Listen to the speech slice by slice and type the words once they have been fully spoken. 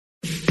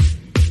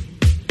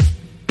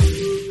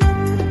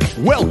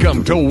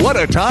Welcome to What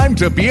a Time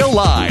to Be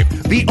Alive,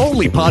 the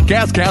only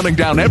podcast counting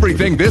down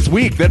everything this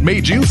week that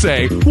made you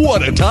say,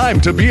 what a time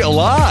to be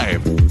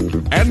alive.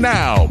 And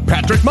now,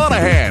 Patrick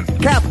Monahan,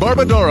 Kath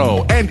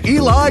Barbadoro, and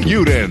Eli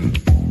Uden.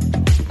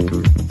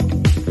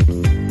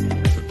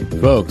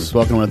 Folks,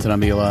 welcome to What a Time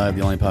to Be Alive,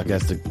 the only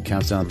podcast that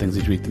counts down things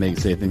each week to make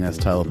you say things. That's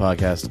the title of the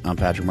podcast. I'm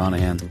Patrick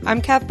Monahan.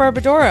 I'm Kath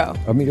Barbadoro.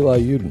 I'm Eli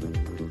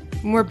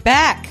Uden. And we're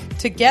back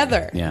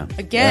together. Yeah.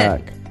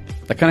 Again. Back.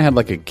 I kind of had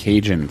like a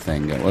Cajun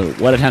thing.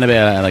 What a time to be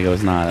like it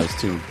was not. I was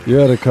too... You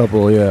had a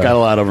couple, yeah. Got a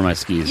lot over my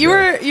skis. You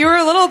were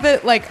a little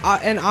bit like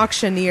an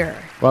auctioneer.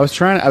 Well, I was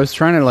trying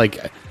to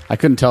like... I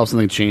couldn't tell if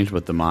something changed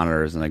with the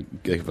monitors, and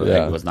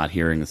I was not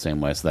hearing the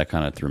same way, so that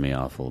kind of threw me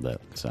off a little bit.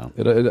 So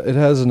It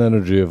has an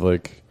energy of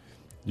like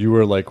you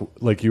were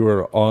like you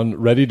were on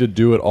ready to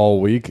do it all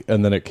week,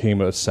 and then it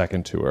came a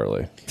second too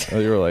early.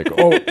 You were like,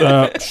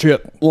 oh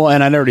shit. Well,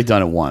 and I'd already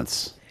done it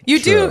once. You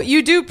True.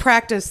 do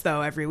practice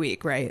though every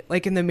week, right?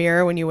 Like in the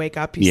mirror when you wake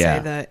up, you Yeah.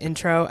 say the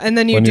intro, and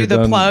then you When do you're the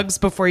done- plugs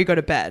before you go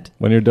to bed.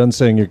 When you're done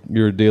saying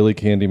your daily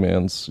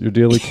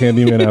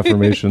Candyman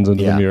affirmations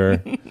into Yeah. the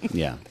mirror,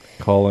 Yeah.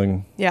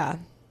 calling. Yeah.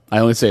 I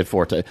only say it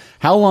 4 times.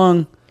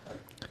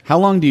 How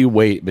long do you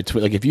wait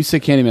between, like, if you say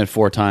Candyman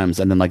 4 times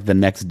and then like the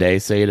next day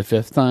say it a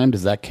 5th time,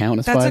 does that count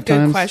as That's 5 a good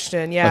times?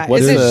 question. Yeah. Like,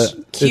 what's Is it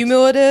the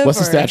cumulative? what's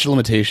the or- statute of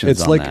limitations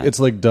It's on like that? it's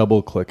like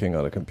double clicking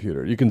on a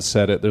computer. You can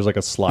set it. There's like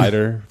a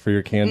slider for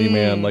your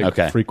Candyman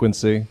Okay.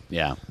 frequency.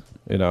 Yeah.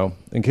 You know,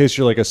 in case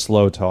you're like a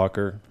slow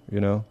talker. You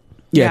know.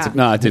 Yeah, Yeah.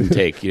 no, it didn't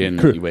take. You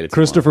didn't. You waited too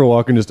Christopher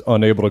long. Walken just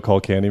unable to call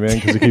Candyman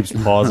because he keeps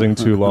pausing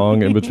too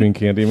long in between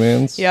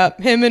Candymans. Yep.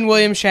 Him and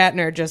William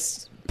Shatner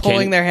just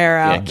pulling their hair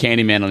out. Yeah,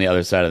 Candyman on the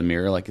other side of the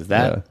mirror. Like, is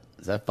that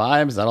Yeah.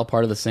 5? Is that all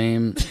part of the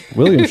same?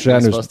 William Am I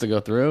Shatner's supposed to go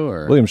through,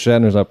 or William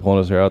Shatner's not pulling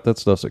his hair out. That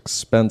stuff's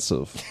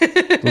expensive.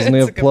 Doesn't he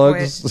a have good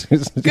plugs?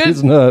 He's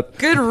Good- not.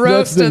 good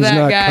roast of thing's that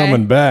not guy.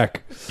 coming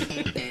back.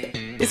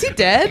 Is he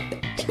dead?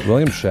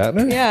 William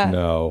Shatner? Yeah.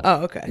 No.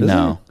 Oh, okay.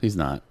 no? He's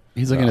not.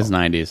 He's like in his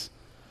 90s.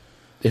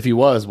 If he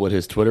was, would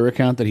his Twitter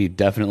account that he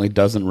definitely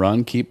doesn't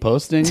run keep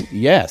posting?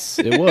 Yes,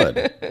 it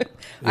would.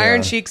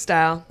 Iron Sheik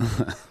style.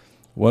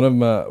 One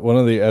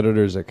of the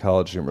editors at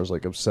College Humor is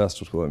like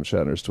obsessed with William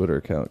Shatner's Twitter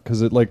account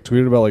because it like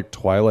tweeted about like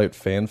Twilight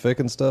fanfic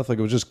and stuff. Like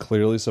it was just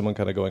clearly someone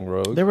kind of going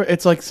rogue.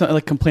 It's like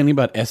like complaining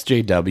about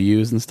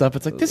SJWs and stuff.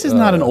 It's like, this is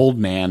not an old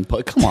man.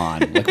 Come on,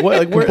 like what?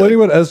 Like Complaining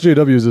about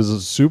SJWs is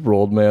a super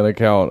old man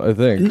account. I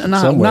think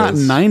not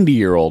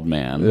 90-year-old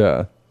man.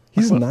 Yeah,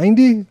 he's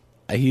 90.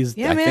 He's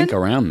Yeah, I man. think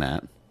around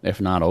that,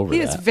 if not over He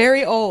that. is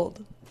very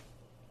old.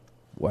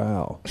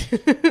 Wow.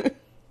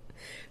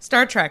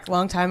 Star Trek,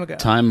 long time ago.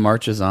 Time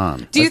marches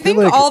on. Do you feel think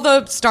like- all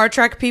the Star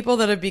Trek people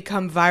that have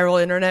become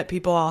viral internet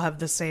people all have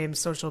the same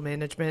social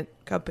management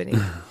company?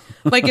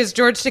 Like, is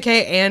George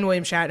Takei and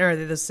William Shatner, are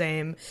they the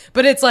same?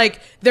 But it's like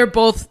they're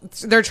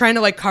trying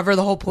to like cover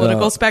the whole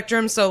political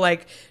spectrum. So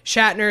like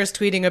Shatner is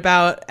tweeting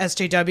about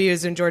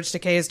SJWs and George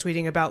Takei is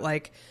tweeting about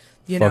like,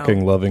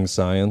 Fucking loving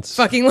science.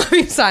 fucking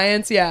loving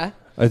science. Yeah.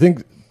 I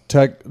think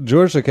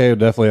George Takei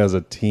definitely has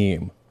a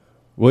team.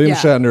 William Yeah.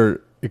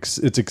 Shatner, it's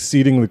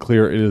exceedingly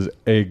clear it is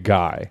a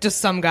guy. Just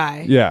some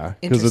guy. Yeah,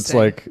 because it's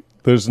Interesting.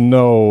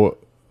 like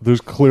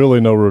there's clearly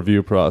no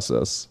review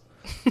process,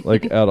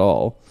 like at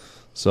all.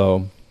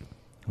 So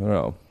I don't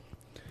know.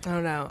 I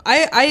don't know.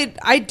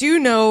 I do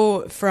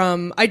know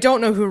I don't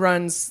know who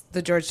runs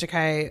the George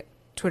Takei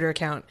Twitter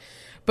account,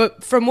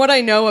 but from what I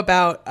know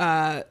about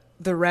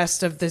the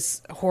rest of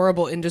this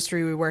horrible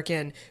industry we work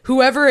in,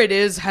 whoever it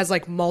is has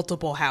like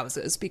multiple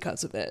houses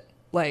because of it.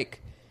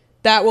 Like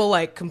that will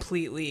like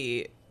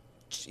completely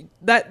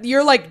that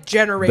you're like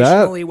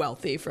generationally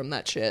wealthy from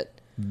that shit.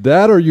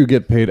 That or you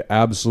get paid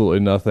absolutely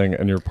nothing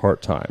and you're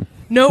part time.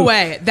 No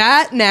way.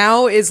 That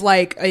now is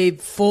like a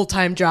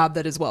full-time job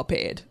that is well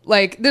paid.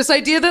 Like this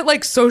idea that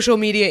like social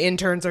media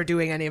interns are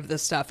doing any of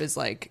this stuff is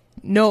like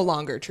no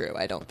longer true,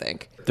 I don't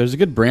think. There's a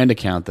good brand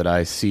account that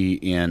I see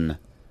in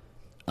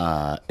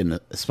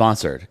the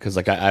sponsored, because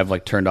like I've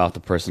like turned off the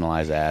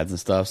personalized ads and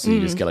stuff, so you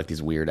just get like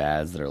these weird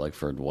ads that are like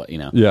for what, you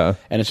know. Yeah.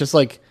 And it's just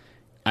like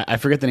I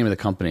forget the name of the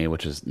company,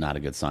 which is not a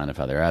good sign of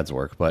how their ads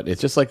work, but it's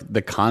just like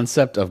the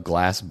concept of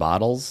glass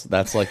bottles.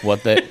 That's like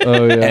what they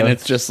Oh, yeah. And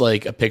it's just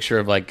like a picture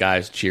of like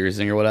guys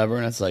cheersing or whatever,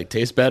 and it's like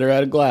tastes better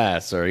out of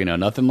glass, or you know,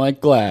 nothing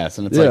like glass.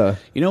 And it's Yeah. like,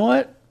 you know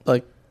what?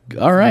 Like,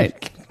 all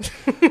right.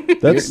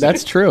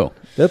 That's true.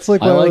 That's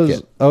like I when like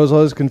it. I was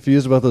always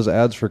confused about those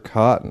ads for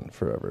cotton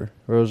forever.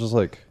 Where I was just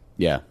like,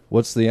 Yeah.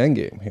 what's the end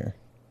game here?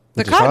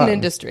 The It's cotton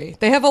industry.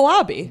 They have a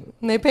lobby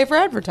and they pay for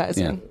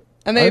advertising. Yeah.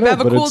 And they I know,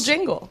 have a but cool it's-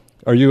 jingle.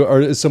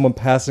 Is someone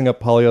passing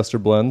up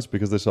polyester blends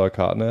because they saw a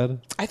cotton ad?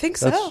 I think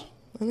so. That's-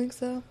 I think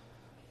so.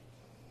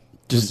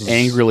 Just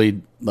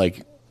angrily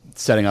like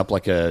setting up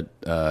like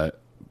a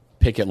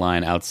picket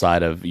line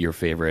outside of your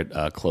favorite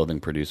clothing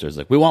producers.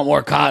 Like, we want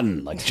more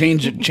cotton. Like,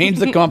 change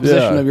the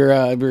composition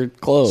Yeah. of your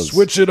clothes.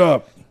 Switch it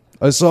up.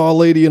 I saw a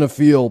lady in a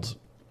field.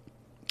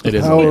 It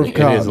is, power a of lady, it is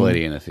a cotton.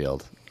 lady in a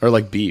field. Or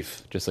like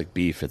beef. Just like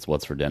beef, it's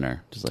what's for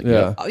dinner. Just like,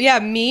 Yeah. Oh, yeah,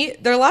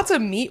 meat. There are lots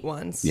of meat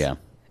ones. Yeah.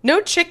 No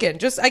chicken,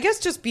 I guess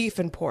just beef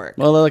and pork.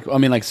 Well,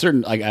 like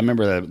certain, like I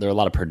remember that there were a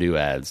lot of Purdue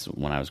ads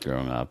when I was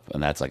growing up,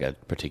 and that's like a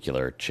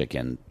particular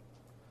chicken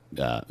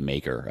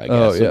maker, I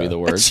guess would be the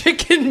word. A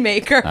chicken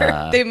maker.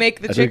 They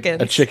make the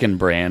chickens. A chicken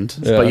brand.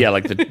 Yeah. But yeah,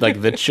 like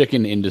the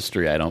chicken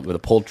industry, the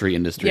poultry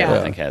industry, I Yeah.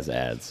 don't think has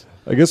ads.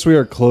 I guess we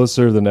are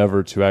closer than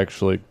ever to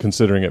actually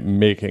considering it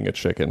making a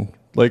chicken.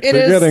 Like, It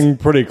they're is. getting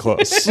pretty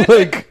close.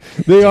 Like,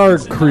 they are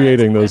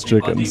creating those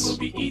chickens.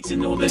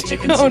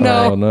 Oh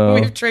no, Oh, no.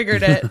 we've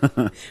triggered it.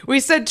 We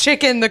said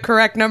chicken the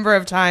correct number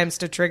of times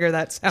to trigger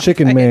that sound.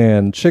 Chicken bite.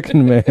 man,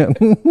 chicken man.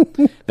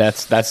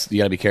 That's you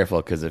got to be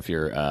careful because if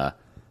you're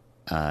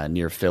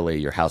near Philly,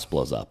 your house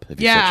blows up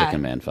if you Yeah. say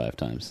Chicken Man 5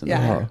 times.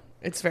 Yeah,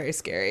 it's very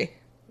scary.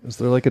 Is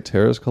there like a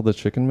terrorist called the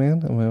Chicken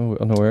Man? Am I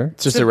unaware?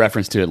 It's just a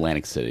reference to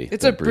Atlantic City.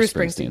 It's the a Bruce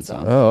Springsteen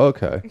song. Oh,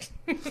 okay.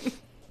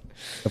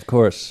 Of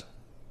course.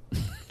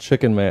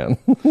 Chicken Man.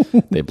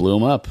 They blew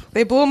him up.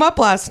 They blew him up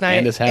last night.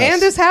 And his house.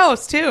 And his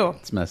house, too.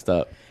 It's messed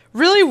up.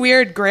 Really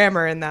weird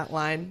grammar in that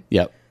line.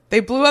 Yep. They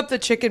blew up the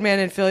Chicken Man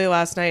in Philly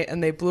last night,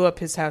 and they blew up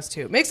his house,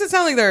 too. Makes it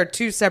sound like there are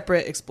two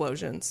separate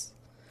explosions.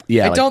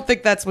 Yeah. I like, don't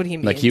think that's what he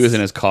means. like he was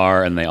in his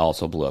car and they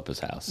also blew up his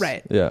house.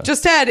 Right. Yeah.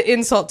 Just to add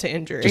insult to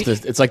injury.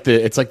 It's like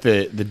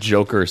the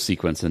Joker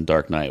sequence in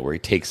Dark Knight where he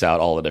takes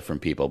out all the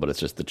different people, but it's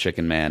just the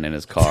Chicken Man in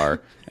his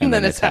car and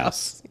then his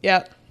house.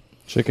 Yep.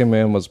 Chicken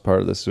Man was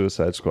part of the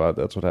Suicide Squad.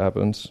 That's what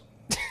happens.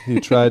 He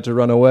tried to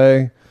run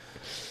away,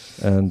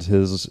 and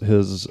his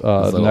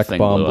little neck thing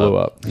bomb blew blew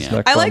up. up. His Yeah.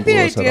 neck I bomb like the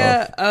blew his head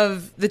idea off.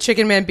 of the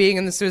Chicken Man being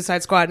in the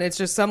Suicide Squad, and it's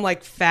just some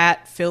like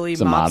fat Philly a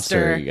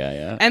mobster. mobster guy,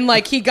 yeah. And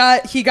like he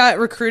got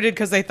recruited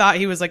because they thought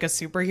he was like a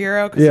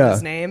superhero because Yeah. of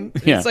his name.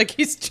 Yeah. It's like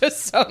he's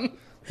just some.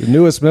 The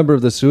newest member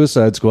of the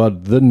Suicide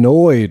Squad, the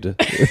Noid,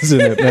 is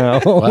in it now.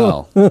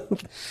 Wow.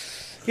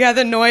 Yeah,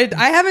 the Noid.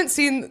 I haven't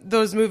seen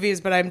those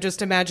movies, but I'm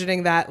just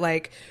imagining that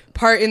like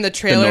part in the The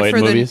trailer Noid for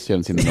movies? You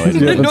haven't seen the Noid You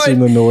movies? haven't seen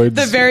the Noids?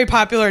 the very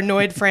popular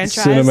Noid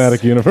franchise.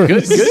 Cinematic universe.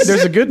 Good.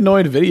 There's a good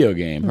Noid video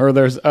game. Or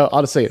there's,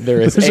 I'll just say it,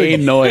 there is a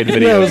Noid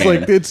video Yeah, I was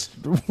game. like, it's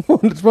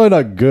probably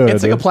not good.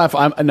 It's like a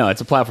platform. No, it's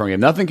a platform game.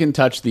 Nothing can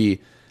touch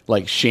the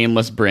like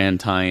shameless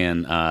brand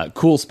tie-in.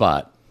 Cool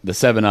Spot, the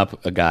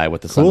 7-Up guy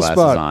with the Cool sunglasses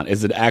Spot on,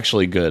 is an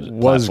actually good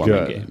was platforming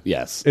good. game.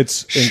 Yes,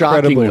 It's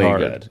incredibly shockingly hard.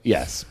 good.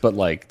 Yes, but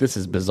like this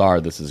is bizarre.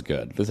 This is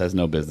good. This has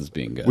no business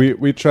being good.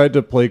 We tried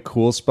to play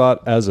Cool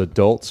Spot as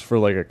adults for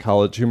like a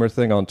college humor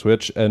thing on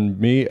Twitch, and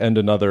me and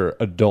another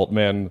adult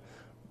man,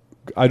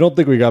 I don't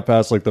think we got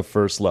past like the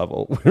first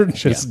level. We were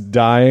just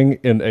dying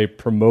in a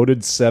promoted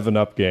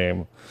 7-Up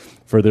game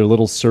for their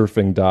little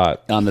surfing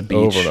dot on the beach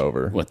over and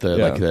over with the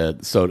Yeah. like the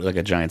soda, like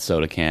a giant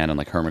soda can, and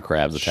like hermit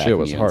crabs attacking Shit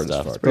was you hard and as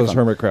stuff. It's fuck. pretty Those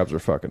fun. hermit crabs were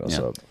fucking us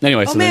Yeah. up.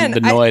 Anyway, Oh, so man, the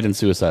Noid and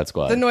Suicide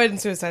Squad. The Noid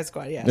and Suicide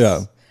Squad. Yes.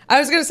 Yeah. I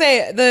was gonna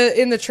say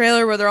in the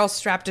trailer where they're all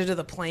strapped into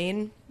the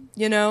plane.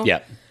 You know. Yeah.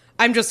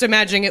 I'm just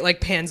imagining it like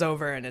pans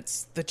over and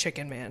it's the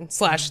Chicken Man /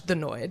 the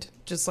Noid,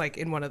 just like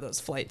in one of those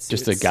flight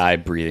suits. Just a guy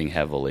breathing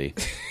heavily,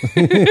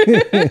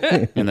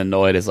 and the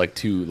Noid is like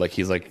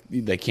he's like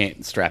they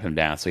can't strap him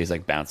down, so he's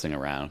like bouncing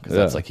around because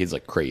that's Yeah. like he's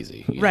like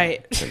crazy, you know?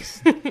 Right.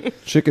 'Cause-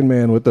 Chicken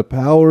Man with the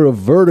power of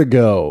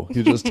vertigo.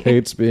 He just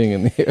hates being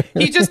in the air.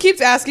 He just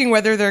keeps asking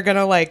whether they're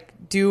gonna like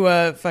do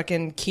a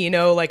fucking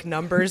Keno like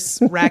numbers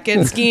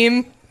racket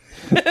scheme.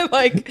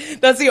 Like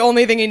that's the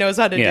only thing he knows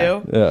how to Yeah.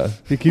 do. Yeah,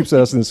 he keeps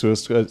asking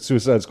the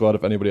Suicide Squad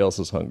if anybody else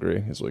is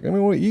hungry. He's like, I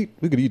mean, we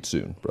could eat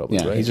soon, probably.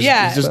 Yeah, right? he's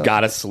Yeah. just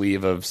got a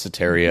sleeve of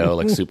Soterio,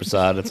 like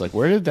Supersod. It's like,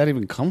 where did that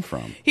even come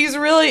from? He's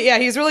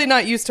really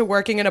not used to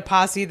working in a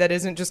posse that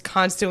isn't just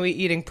constantly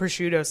eating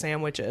prosciutto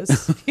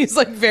sandwiches. He's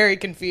like very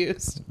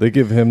confused. They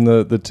give him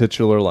the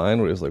titular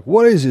line where he's like,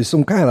 "What is this?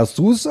 Some kind of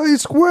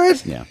Suicide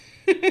Squad? Yeah,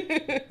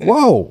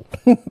 Whoa!"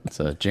 it's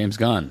James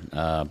Gunn,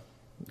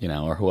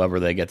 or whoever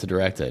they get to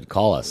direct it.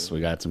 Call us.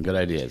 We got some good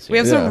ideas. We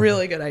have Yeah. some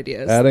really good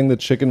ideas. Adding the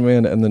Chicken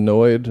Man and the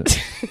Noid,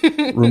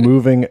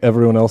 removing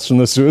everyone else from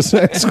the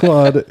Suicide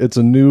Squad. It's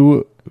a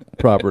new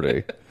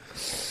property.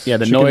 Yeah,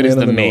 the Chicken Noid is Man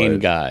the and the main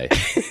Noid. guy.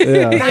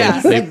 Yeah,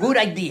 Yeah. A good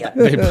idea.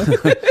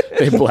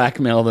 They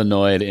blackmail the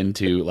Noid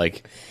into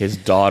like his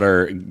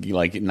daughter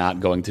like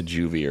not going to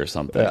juvie or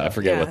something. I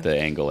forget Yeah. what the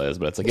angle is,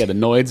 but it's like the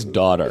Noid's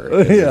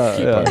daughter.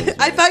 Yeah.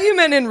 I thought you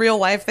meant in real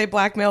life they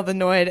blackmail the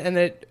Noid,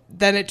 and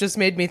then it just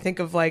made me think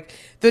of like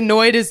the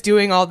Noid is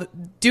doing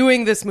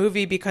this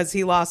movie because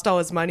he lost all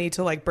his money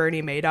to like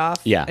Bernie Madoff.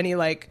 Yeah. And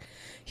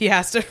he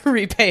has to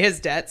repay his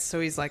debts, so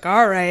he's like,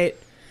 all right,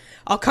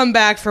 I'll come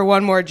back for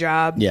one more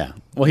job. Yeah.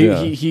 Well,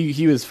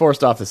 he was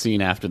forced off the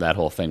scene after that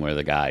whole thing where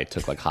the guy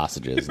took like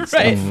hostages and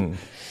Right.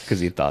 stuff because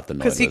he thought the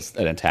 'Cause Noid was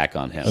an attack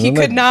on him. He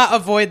could not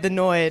avoid the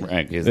Noid.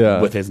 Right, 'cause Yeah.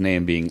 with his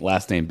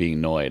last name being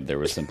Noid, there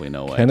was simply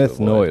no way. Kenneth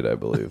to avoid. Noid, I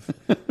believe.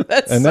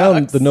 That And now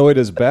sucks. the Noid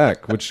is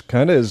back, which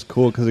kind of is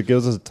cool because it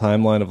gives us a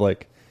timeline of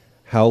like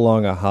how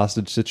long a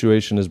hostage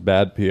situation is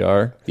bad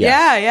PR.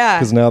 Yeah.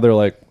 Because now they're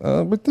like,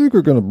 I think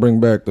we're going to bring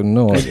back the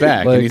Noid. He's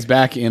back, Like, and he's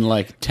back in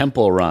like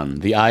Temple Run,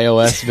 the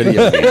iOS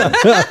video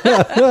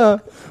game.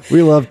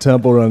 we love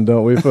Temple Run,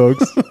 don't we,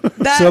 folks?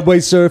 That- Subway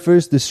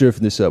surfers, they're surfing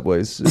the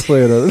subways. Let's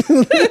play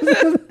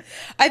it.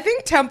 I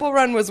think Temple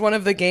Run was one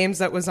of the games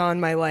that was on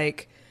my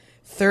like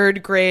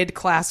third grade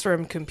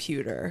classroom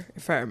computer,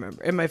 if I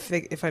remember.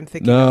 If I'm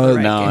thinking of the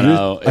right game.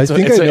 No. I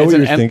think I know what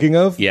you're thinking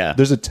of. Yeah.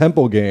 There's a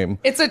temple game.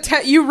 It's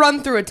you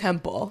run through a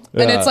temple,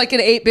 and Yeah. it's like an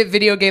 8-bit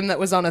video game that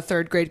was on a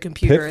third grade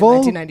computer Pitfall?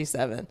 in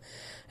 1997.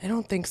 I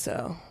don't think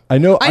so. I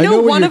know I know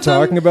what one you're of them-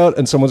 talking about,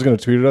 and someone's going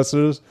to tweet at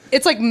us.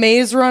 It's like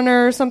Maze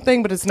Runner or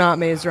something, but it's not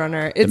Maze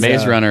Runner. The It's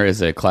Maze Runner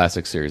is a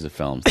classic series of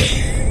films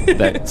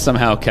that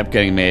somehow kept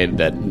getting made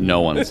that no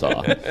one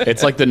saw.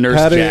 It's like the Nurse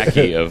Patty-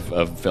 Jackie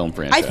of film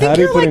franchise. I think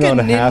Patty you're putting like on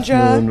a half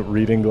ninja. moon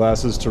reading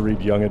glasses to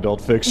read young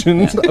adult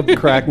fiction,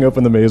 cracking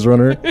open the Maze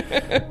Runner. You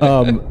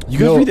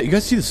guys read that? You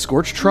guys see the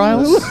Scorch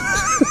Trials?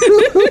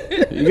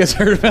 You guys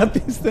heard about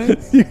these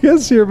things? You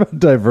guys hear about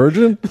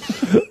Divergent?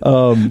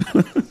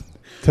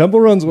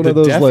 Temple Run's one of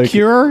those Death like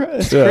Cure?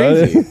 It's Yeah.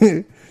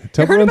 crazy.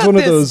 Temple Heard Run's about one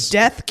of this those.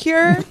 Death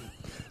Cure?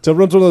 Temple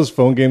Run's one of those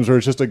phone games where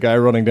it's just a guy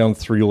running down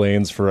 3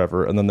 lanes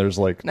forever, and then there's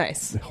like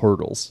Nice.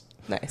 hurdles.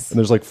 Nice. And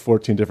there's like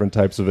 14 different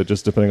types of it,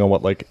 just depending on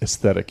what like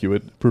aesthetic you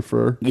would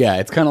prefer. Yeah,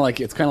 it's kind of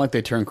like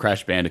they turned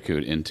Crash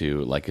Bandicoot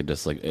into like they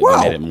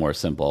made it more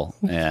simple.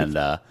 And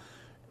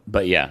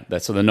but yeah,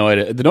 that's so the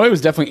Noid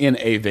was definitely in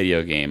a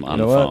video game on You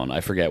know the what? phone.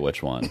 I forget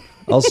which one.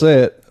 I'll say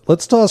it.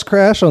 Let's toss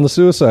Crash on the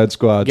Suicide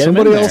Squad. Get him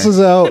Somebody in there. else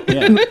is out.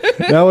 Yeah.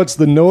 Now it's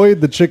the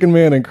Noid, the Chicken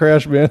Man, and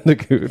Crash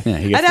Bandicoot. Yeah,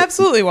 he gets I'd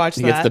absolutely watch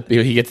he that.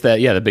 gets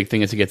that. Yeah, the big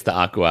thing is he gets the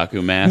Aku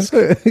Aku mask,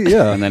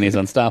 Yeah. and then he's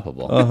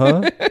unstoppable.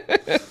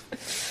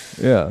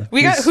 Yeah.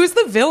 We got who's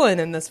the villain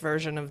in this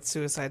version of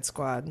Suicide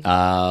Squad?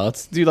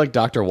 Let's do like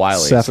Dr. Wily,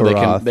 so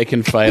Sephiroth. they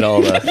can fight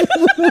all the.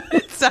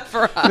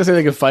 Sephiroth. I was gonna say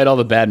they can fight all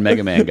the bad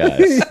Mega Man guys.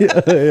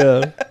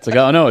 Yeah. It's like,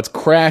 oh no, it's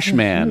Crash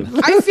Man.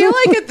 I feel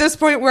like at this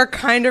point we're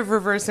kind of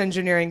reverse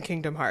engineering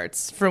Kingdom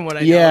Hearts from what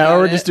I know. Yeah, about or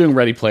we're it. just doing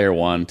Ready Player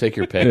One. Take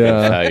your pick.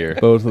 Of how you're.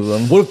 Both of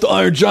them. What if the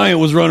Iron Giant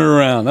was running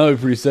around? That would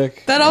be pretty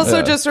sick. That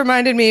also just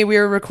reminded me we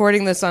were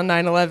recording this on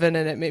 9/11,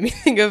 and it made me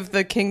think of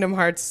the Kingdom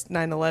Hearts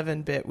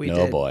 9/11 bit we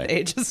did boy.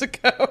 ages ago.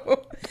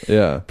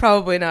 Yeah.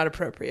 Probably not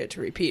appropriate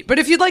to repeat. But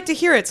if you'd like to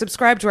hear it,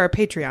 subscribe to our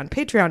Patreon,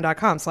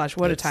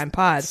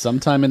 patreon.com/whatatimepod.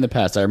 Sometime in the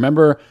past, I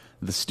remember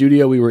the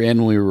studio we were in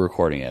when we were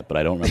recording it, but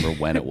I don't remember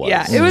when it was.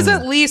 Yeah, it was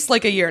at least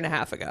like a year and a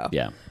half ago.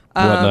 Yeah.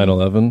 What,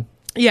 9/11?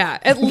 Yeah,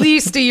 at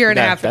least a year and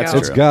a half That's ago.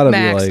 true. It's gotta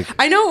Max. be like.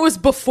 I know it was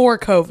before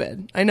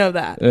COVID. I know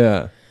that.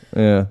 Yeah.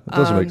 Yeah. It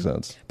doesn't make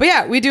sense. But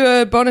yeah, we do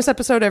a bonus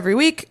episode every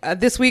week.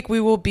 This week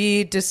we will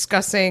be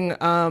discussing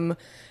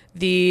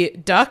the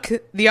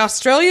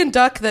Australian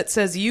duck that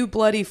says "you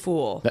bloody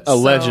fool." That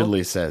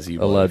allegedly says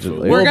you.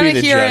 Allegedly. We'll We're gonna be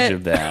the hear judge it.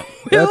 of that.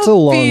 That's a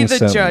We'll long be the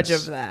sentence. judge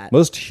of that.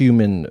 Most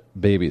human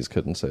babies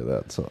couldn't say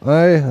that, so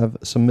I have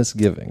some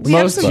misgivings. We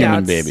have Most some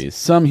human doubts. babies.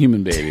 Some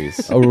human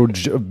babies. Oh,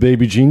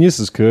 baby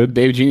geniuses could.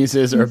 Baby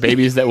geniuses are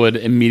babies that would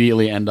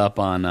immediately end up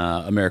on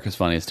America's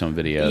Funniest Home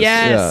Videos.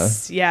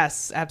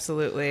 Yes,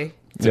 absolutely.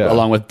 Yeah.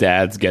 Along with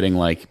dads getting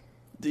like,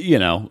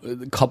 a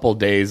couple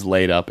days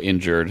laid up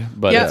injured,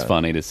 but Yeah. it's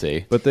funny to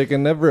see. But they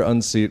can never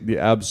unseat the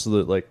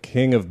absolute like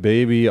king of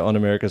baby on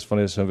America's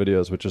Funniest Home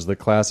Videos, which is the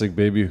classic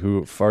baby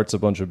who farts a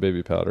bunch of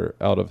baby powder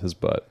out of his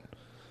butt.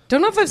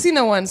 Don't know if I've seen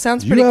that one.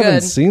 Sounds You pretty haven't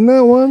good. seen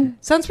that one?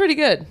 Sounds pretty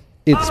good.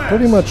 It's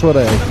pretty much what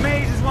I. The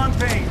maze is one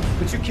thing,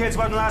 but you kids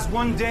wouldn't last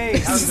one day.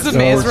 This is the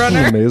Maze Oh,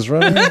 Runner. the Maze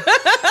Runner.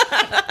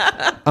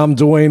 I'm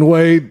Dwayne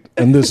Wade,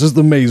 and this is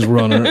the Maze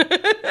Runner.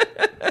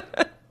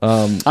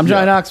 I'm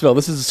Johnny Knoxville.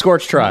 This is the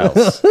Scorch Trials.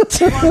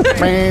 Kids wouldn't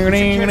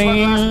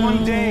last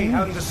one day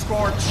out in the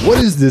scorch. What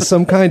is this?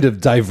 Some kind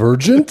of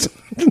Divergent?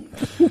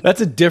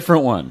 That's a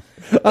different one.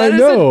 I is a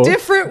know,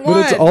 different but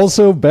it's one.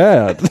 also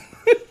bad.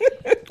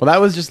 Well, that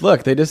was just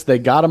they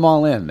got them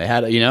all in. They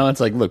had it's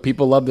like, look,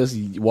 people love this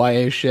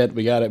YA shit.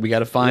 We got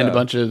to find a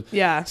bunch of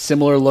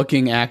similar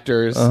looking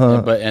actors,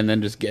 and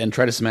then just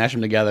try to smash them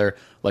together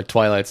like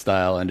Twilight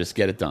style and just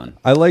get it done.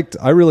 I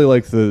really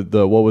liked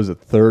the what was it,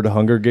 third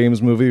Hunger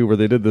Games movie where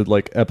they did the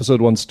like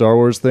episode 1 Star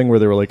Wars thing where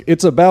they were like,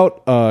 it's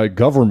about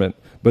government,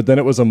 but then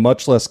it was a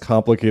much less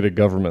complicated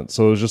government.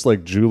 So it was just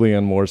like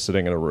Julianne Moore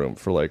sitting in a room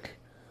for like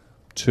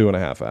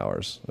 2.5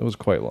 hours. It was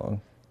quite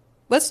long.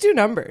 Let's do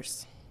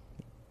numbers.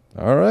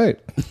 All right.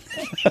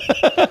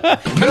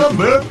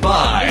 Number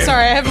 5.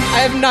 Sorry, I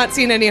have not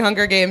seen any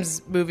Hunger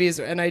Games movies,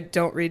 and I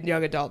don't read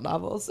young adult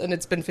novels, and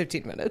it's been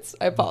 15 minutes.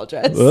 I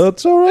apologize.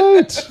 That's all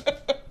right.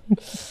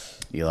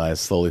 Eli is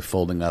slowly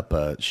folding up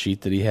a sheet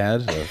that he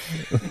had of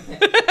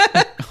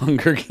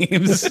Hunger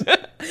Games.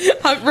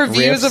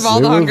 Reviews of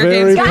all They the were Hunger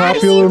very Games.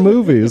 popular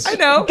movies. I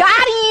know.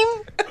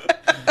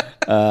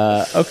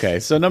 Okay,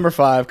 so number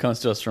 5 comes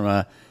to us from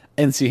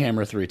NC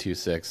Hammer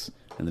 326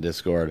 in the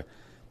Discord.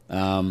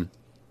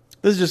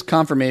 This is just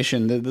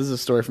confirmation. This is a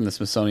story from the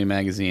Smithsonian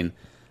Magazine.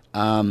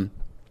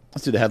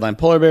 Let's do the headline.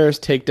 Polar bears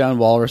take down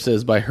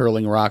walruses by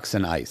hurling rocks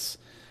and ice.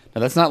 Now,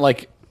 that's not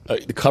like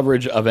the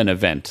coverage of an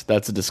event.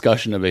 That's a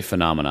discussion of a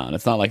phenomenon.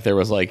 It's not like there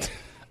was like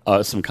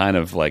some kind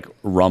of like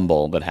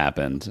rumble that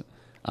happened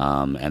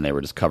and they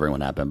were just covering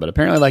what happened. But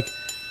apparently, like,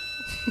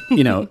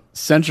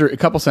 a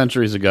couple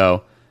centuries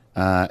ago,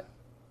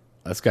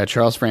 this guy,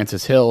 Charles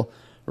Francis Hill,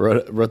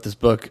 wrote this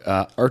book,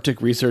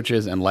 Arctic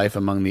Researches and Life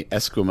Among the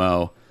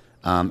Eskimo.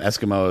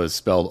 Eskimo is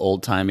spelled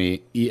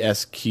old-timey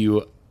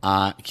Esquimaux,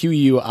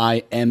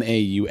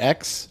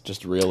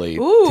 just really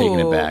taking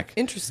it back.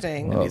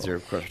 Interesting. And these are,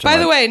 By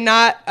the way,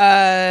 not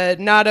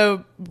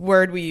a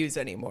word we use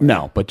anymore.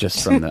 no, but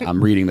just from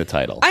I'm reading the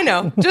title. I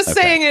know. Just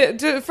saying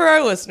it for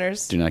our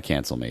listeners. Do not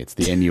cancel me. It's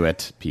the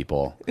Inuit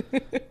people.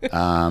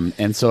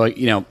 And so,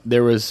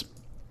 there was,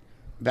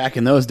 back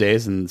in those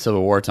days in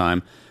Civil War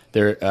time,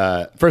 first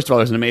of all,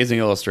 there's an amazing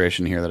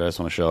illustration here that I just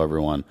want to show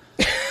everyone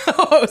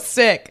Oh,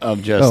 sick.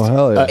 of just,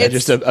 hell yeah.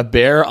 just a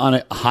bear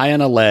high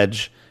on a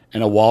ledge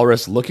and a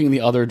walrus looking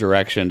the other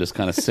direction, just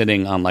kind of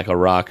sitting on like a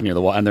rock near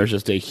the wall. And there's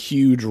just a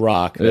huge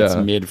rock that's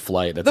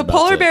mid-flight. That's The about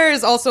polar to- bear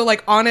is also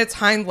like on its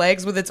hind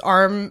legs with its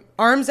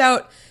arms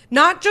out.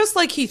 Not just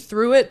like he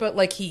threw it, but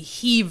like he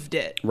heaved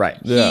it. Right.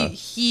 Yeah. He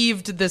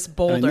heaved this I mean,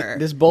 boulder.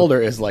 this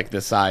boulder is like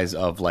the size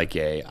of like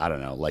a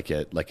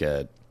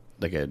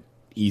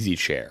easy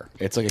chair.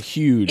 It's like a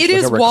huge. It like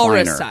is a recliner.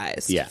 walrus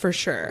sized, Yeah, for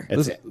sure.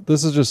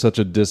 This is just such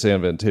a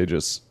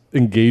disadvantageous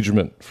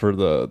engagement for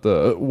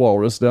the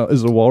walrus. Down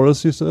is it a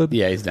walrus? You said?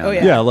 Yeah, he's down. Oh,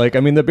 there. Yeah, like I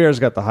mean, the bear's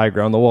got the high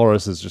ground. The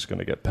walrus is just going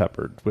to get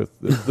peppered with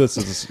this.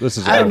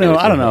 Is I don't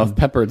know if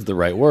peppered's the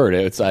right word.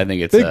 I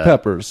think it's big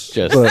peppers,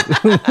 just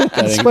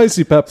but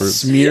spicy peppers.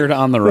 smeared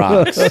on the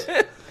rocks.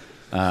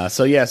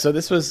 So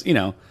this was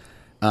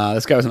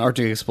this guy was an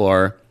Arctic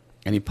explorer,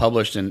 and he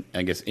published in,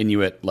 I guess,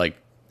 Inuit, like,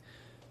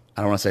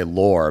 I don't want to say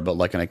lore, but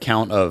like an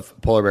account of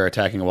polar bear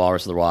attacking a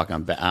walrus of the rock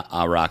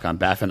on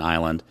Baffin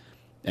Island,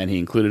 and he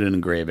included an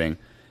engraving.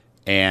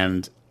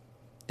 And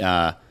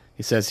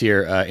he says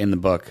here in the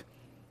book,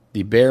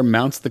 the bear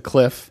mounts the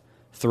cliff,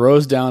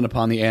 throws down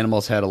upon the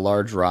animal's head a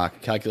large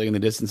rock, calculating the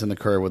distance in the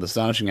curve with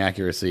astonishing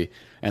accuracy,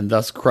 and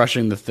thus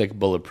crushing the thick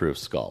bulletproof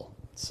skull.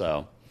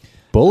 So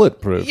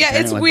Bulletproof. Yeah,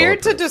 it's Apparently weird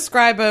to bulletproof.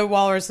 describe a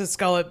walrus's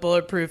skull as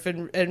bulletproof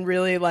and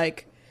really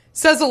like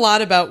says a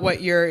lot about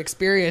what your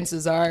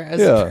experiences are as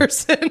a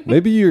person.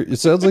 Maybe it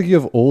sounds like you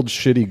have old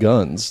shitty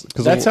guns.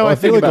 Because That's how I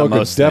feel think like about I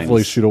most could definitely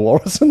things. shoot a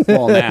walrus in the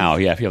well, head. now,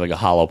 if you have like a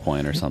hollow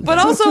point or something. But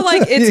also,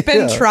 like, it's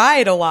been Yeah.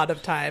 tried a lot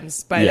of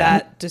times by Yeah.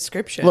 that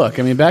description. Look,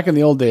 I mean, back in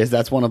the old days,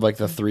 that's one of like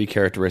the 3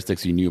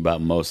 characteristics you knew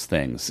about most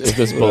things: is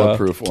this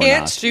bulletproof or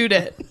can't not? shoot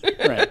it.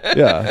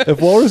 Yeah,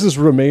 if walruses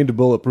remained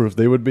bulletproof,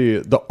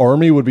 the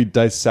army would be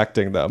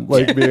dissecting them,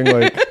 like being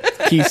like,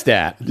 Key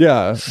stat.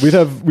 yeah, we'd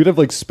have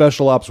like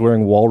special ops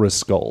wearing walrus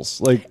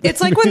skulls, like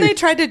It's like when they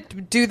tried to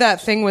do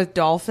that thing with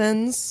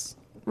dolphins.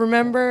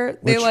 Remember?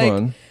 Which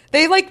one?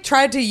 They like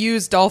tried to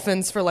use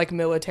dolphins for like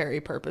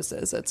military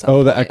purposes at some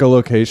oh, the point.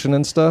 echolocation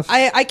and stuff.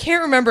 I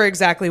can't remember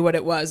exactly what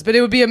it was, but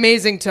it would be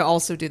amazing to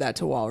also do that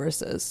to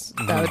walruses.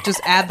 That would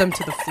just add them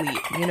to the fleet.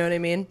 You know what I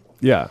mean?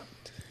 Yeah,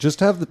 just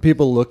have the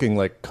people looking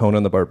like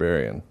Conan the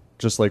Barbarian,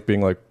 just like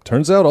being like,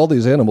 turns out all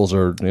these animals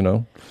are,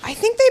 I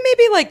think they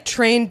maybe like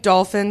trained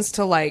dolphins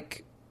to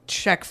like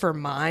check for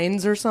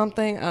mines or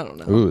something. I don't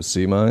know. ooh,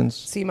 sea mines.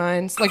 Sea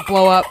mines, like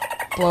blow up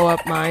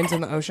mines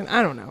in the ocean.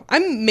 I don't know.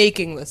 I'm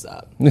making this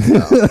up.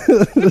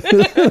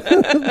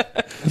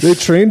 They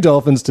train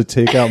dolphins to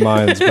take out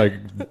mines by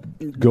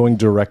going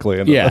directly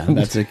into Yeah, them.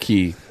 that's a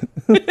key.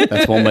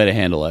 That's one way to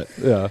handle it.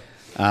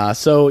 Yeah.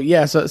 So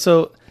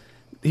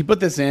he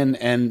put this in,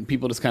 and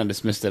people just kind of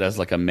dismissed it as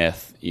like a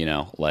myth,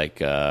 like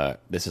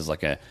this is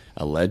like a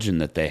legend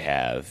that they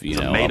have,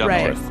 Made up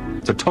Right. myth.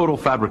 It's a total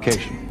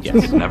fabrication.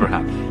 Yes. Never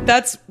happened.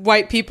 That's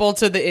white people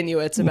to the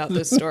Inuits about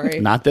this story.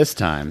 Not this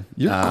time.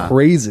 You're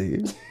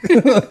crazy.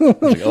 Like,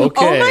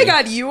 okay. Oh my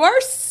god, you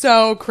are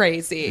so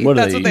crazy. What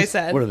do That's they what they use?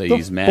 said. What do they The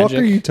use? fuck Magic?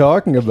 are you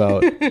talking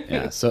about?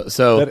 Yeah. So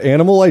That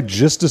animal I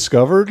just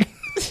discovered?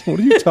 What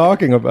are you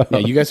talking about? yeah,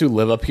 you guys who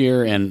live up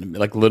here and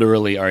like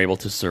literally are able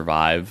to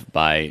survive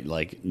by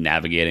like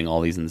navigating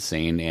all these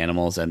insane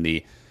animals and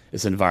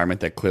this environment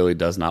that clearly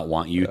does not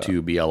want you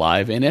to be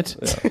alive in it.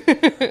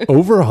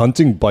 Over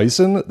hunting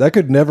bison? That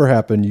could never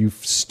happen, you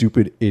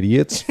stupid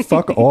idiots.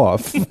 Fuck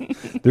off.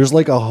 There's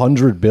like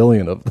 100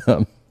 billion of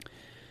them.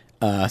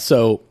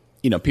 So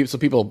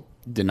people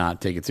did not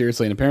take it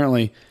seriously, and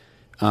apparently,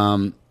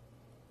 a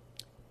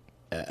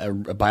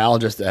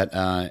biologist at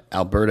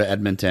Alberta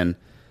Edmonton,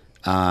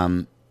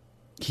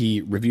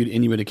 he reviewed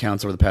Inuit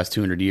accounts over the past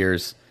 200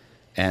 years,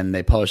 and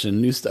they published a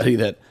new study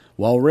that,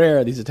 while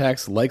rare, these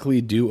attacks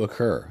likely do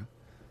occur.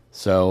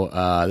 So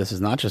this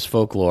is not just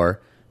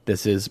folklore.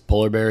 This is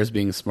polar bears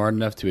being smart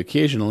enough to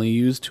occasionally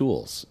use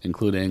tools,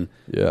 including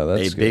Yeah,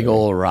 that's a scary. big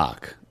old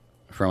rock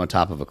from the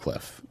top of a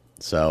cliff.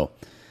 So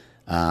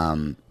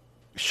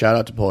shout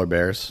out to polar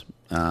bears.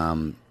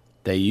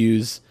 They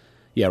use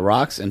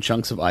rocks and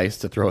chunks of ice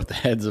to throw at the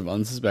heads of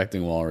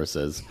unsuspecting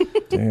walruses.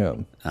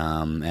 Damn.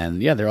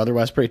 And they're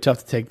otherwise pretty tough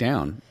to take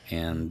down.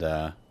 And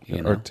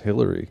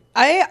Artillery.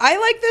 I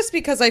like this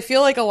because I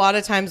feel like a lot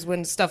of times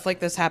when stuff like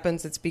this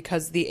happens, it's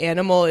because the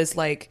animal is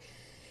like,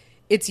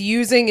 it's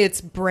using its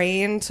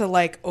brain to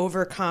like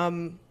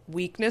overcome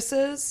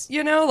weaknesses,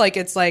 like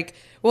it's like,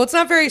 well, it's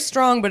not very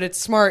strong, but it's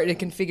smart and it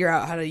can figure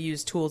out how to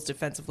use tools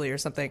defensively or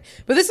something.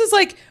 But this is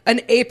like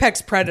an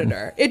apex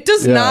predator. It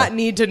does not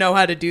need to know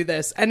how to do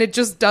this, and it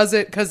just does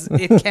it because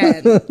it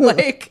can.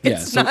 Like,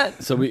 it's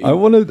not. So we.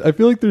 I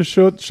feel like there's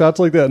shots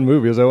like that in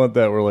movies. I want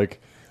that where like,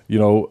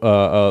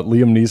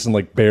 Liam Neeson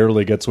like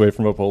barely gets away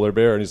from a polar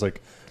bear, and he's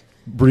like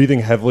breathing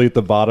heavily at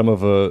the bottom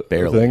of a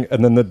thing,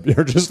 and then the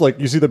bear just like,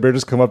 you see the bear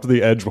just come up to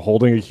the edge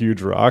holding a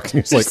huge rock,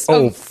 and he's like,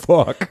 "Oh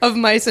fuck!" Of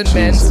Mice and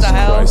Men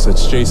style. Christ,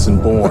 it's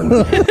Jason Bourne.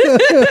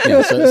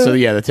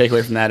 The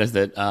takeaway from that is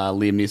that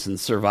Liam Neeson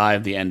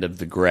survived the end of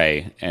The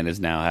Grey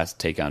and now has to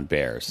take on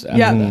bears. After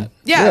that.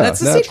 Yeah, that's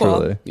the sequel.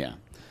 naturally. Yeah.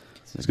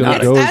 He's gonna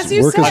As go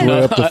you work his said.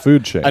 way up the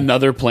food chain.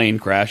 Another plane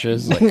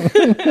crashes.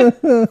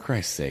 Like,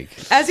 Christ's sake.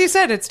 As you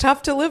said, it's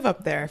tough to live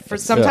up there.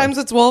 Sometimes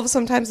it's wolves,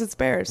 sometimes it's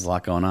bears. There's a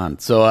lot going on.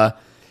 So,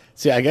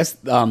 I guess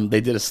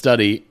they did a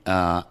study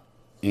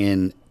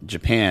in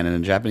Japan, in a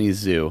Japanese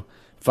zoo.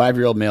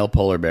 5-year-old male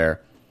polar bear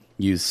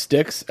used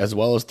sticks as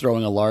well as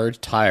throwing a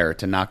large tire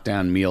to knock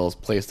down meals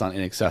placed on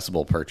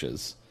inaccessible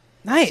perches.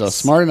 Nice. So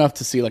smart enough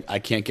to see, like, I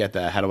can't get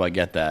that. How do I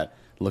get that?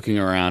 Looking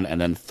around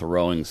and then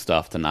throwing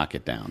stuff to knock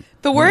it down.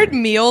 The word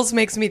meals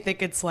makes me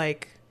think it's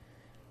like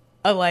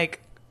a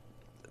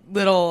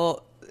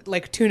little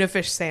tuna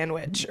fish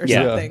sandwich or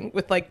Yeah. something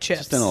with like chips.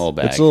 Just in a little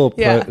bag. It's a little.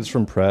 Yeah. It's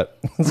from Pret.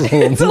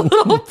 It's a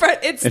little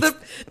it's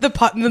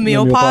the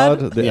meal pod.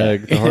 the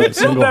egg, the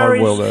single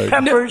hard-boiled egg.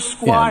 peppers,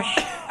 squash,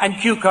 and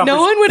cucumbers.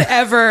 No one would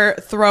ever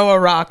throw a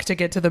rock to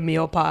get to the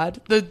meal pod.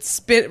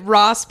 The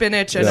raw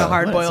spinach and a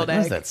hard-boiled What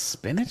is egg. that,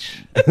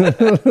 spinach?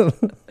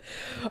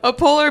 A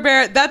polar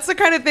bear. That's the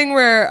kind of thing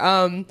where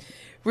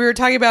we were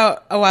talking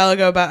about a while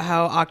ago about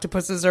how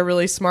octopuses are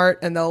really smart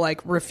and they'll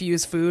like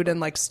refuse food and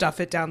like stuff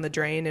it down the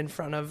drain in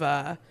front of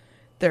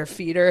their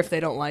feeder if they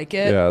don't like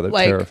it. Yeah, they're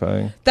like,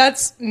 terrifying.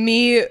 That's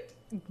me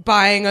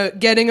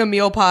getting a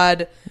meal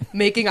pod,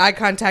 making eye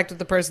contact with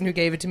the person who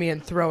gave it to me,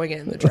 and throwing it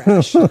in the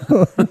trash.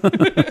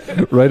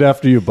 Right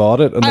after you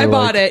bought it, and I they're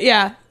bought like, it.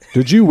 Yeah.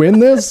 Did you win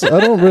this?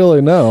 I don't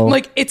really know. I'm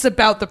like, it's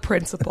about the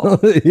principle.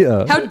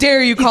 yeah. How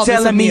dare you call this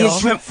a telling me meal? your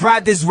shrimp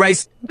fried this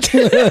rice?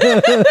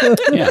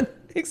 Yeah.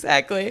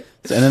 Exactly.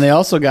 And then they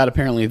also got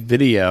apparently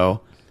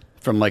video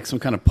from like some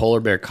kind of polar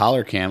bear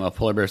collar cam of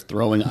polar bears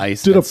throwing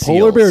ice. Did at a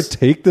polar bear seals.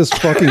 take this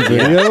fucking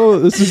video?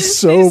 This is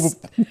so.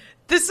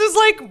 This is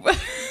like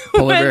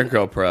Polar when- bear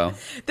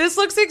GoPro? This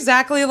looks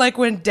exactly like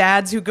when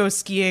dads who go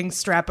skiing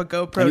strap a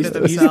GoPro to He's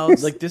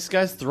themselves. like, this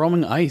guy's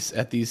throwing ice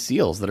at these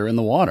seals that are in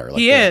the water. Like,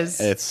 He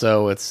is. It's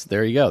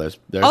there you go. There's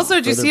Also,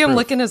 did you further see him proof.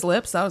 licking his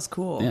lips? That was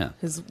cool. Yeah.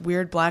 His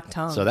weird black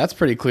tongue. So that's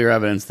pretty clear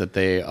evidence that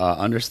they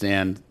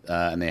understand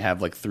and they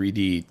have like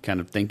 3D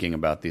kind of thinking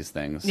about these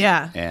things.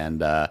 Yeah.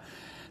 And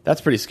that's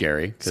pretty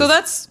scary. 'cause- So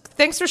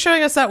thanks for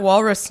showing us that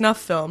walrus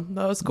snuff film.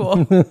 That was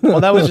cool.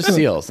 well, that was just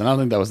seals, and I don't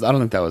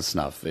think that was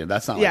snuff.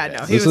 That's not. Yeah, like no,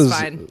 this. he This was is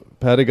fine.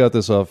 Patty got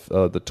this off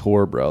the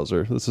Tor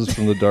browser. This is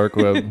from the dark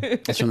web.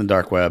 It's from the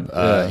dark web.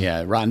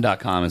 Yeah,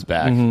 Rotten.com is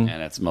back, and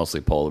it's mostly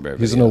polar bear.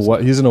 He's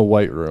videos. He's in a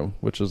white room,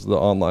 which is the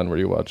online where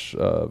you watch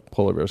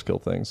polar bears kill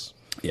things.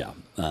 Yeah,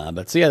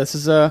 but so yeah, this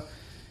is the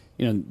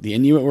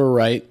Inuit were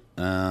right.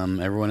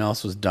 Everyone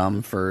else was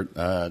dumb for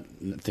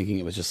thinking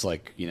it was just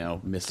like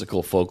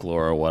mystical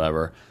folklore or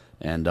whatever.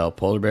 And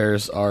polar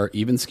bears are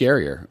even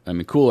scarier. I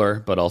mean,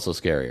 cooler, but also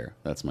scarier.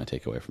 That's my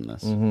takeaway from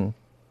this.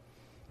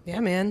 Yeah,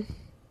 man.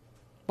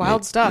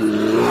 Wild stuff.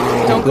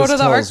 Don't go This to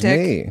the tells Arctic.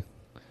 me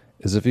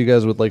is if you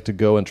guys would like to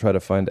go and try to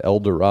find El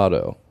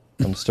Dorado.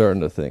 I'm starting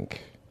to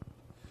think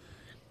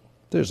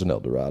there's an El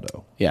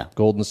Dorado. Yeah.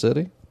 Golden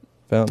City,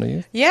 Fountain of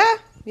Youth. Yeah,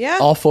 yeah.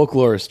 All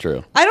folklore is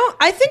true.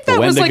 I think that The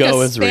was like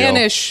Wendigo a is real.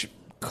 Spanish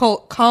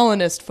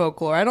colonist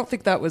folklore. I don't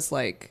think that was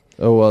like.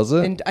 Oh, was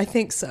it? And I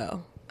think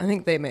so. I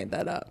think they made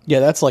that up. Yeah,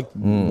 that's like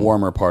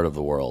warmer part of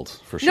the world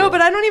for sure. No, but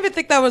I don't even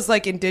think that was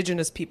like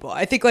indigenous people.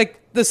 I think like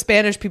the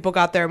Spanish people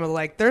got there and were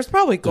like, "There's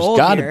probably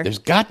gold here." There's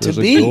got to There's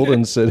a be.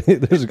 Golden City.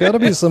 There's got to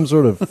be some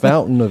sort of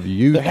fountain of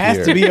youth. There has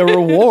here. to be a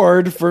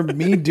reward for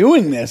me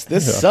doing this.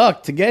 This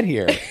sucked to get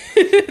here.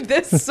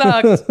 This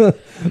sucked.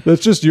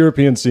 That's just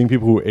Europeans seeing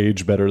people who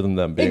age better than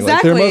them, being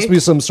like, there Exactly. must be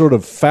some sort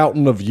of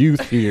fountain of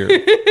youth here.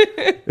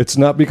 It's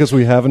not because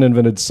we haven't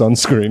invented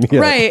sunscreen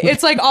yet. Right.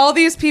 It's like all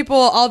these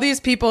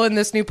people in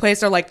this new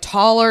place are like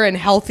taller and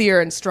healthier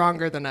and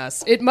stronger than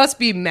us. It must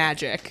be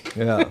magic.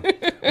 Yeah.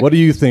 What do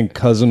you think,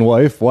 cousin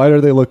wife? Why do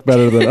they look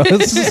better than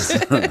us?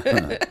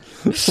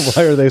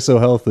 Why are they so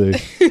healthy?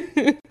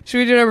 Should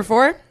we do number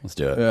 4? Let's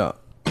do it. Yeah.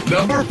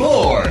 Number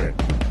 4.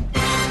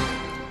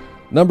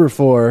 Number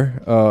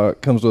 4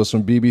 comes to us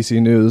from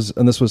BBC News,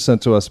 and this was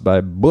sent to us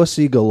by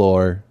Bussy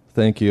Galore.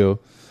 Thank you.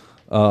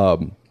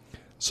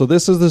 So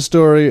this is the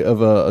story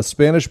of a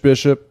Spanish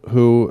bishop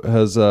who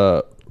has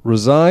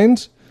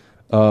resigned.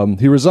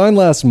 He resigned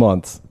last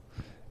month,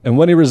 and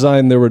when he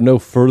resigned, there were no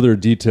further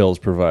details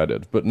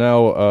provided. But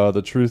now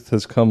the truth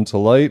has come to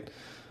light.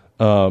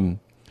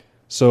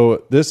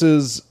 So this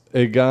is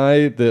a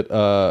guy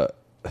that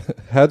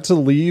had to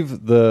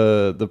leave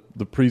the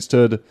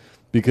priesthood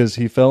because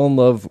he fell in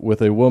love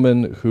with a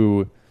woman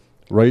who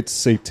writes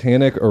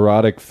satanic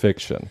erotic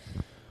fiction.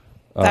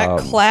 That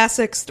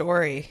classic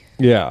story.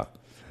 Yeah.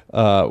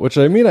 Which,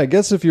 I mean, I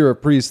guess if you're a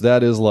priest,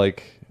 that is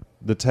like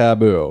the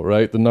taboo,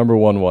 right? The number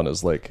one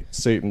is like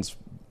Satan's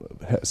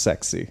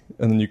sexy.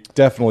 And then you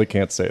definitely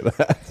can't say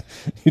that.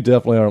 You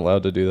definitely aren't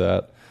allowed to do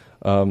that.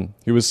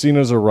 He was seen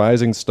as a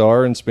rising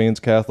star in Spain's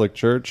Catholic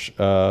Church.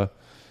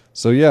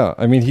 So, yeah,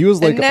 I mean, he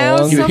was like And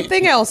now on...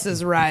 something else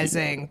is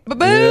rising.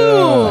 Ba-boom!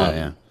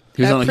 Yeah.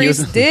 He was That on,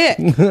 priest's dick.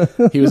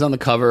 he was on the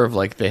cover of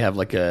like they have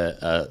like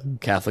a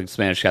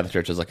Spanish Catholic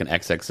Church has like an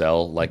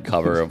XXL like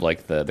cover of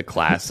like the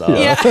class.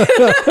 Yeah.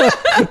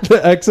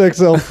 the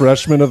XXL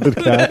freshman of the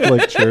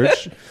Catholic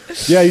Church.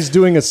 Yeah, he's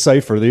doing a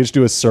cipher. They just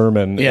do a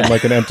sermon in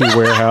like an empty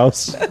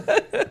warehouse.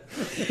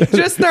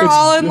 Just they're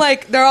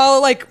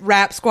all like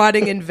rap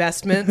squatting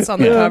investments on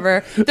the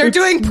cover. They're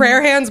doing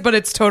prayer hands, but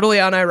it's totally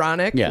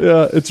unironic. Yeah.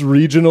 Yeah, it's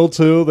regional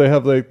too. They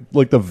have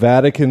like the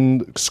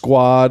Vatican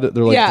squad.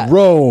 They're like Yeah.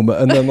 Rome,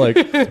 and then like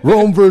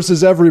Rome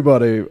versus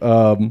everybody.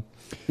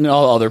 And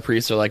all other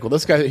priests are like, well,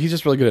 this guy, he's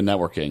just really good at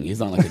networking. He's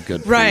not like a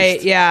good Right,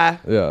 priest. yeah.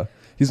 Yeah,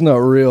 he's not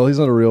real. He's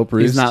not a real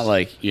priest. He's not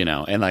like,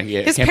 and like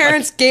His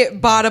parents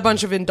bought a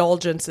bunch of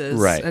indulgences,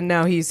 Right. and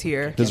now he's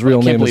here. His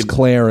real can't name is believe-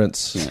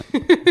 Clarence.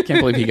 can't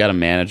believe he got a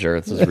manager.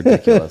 This is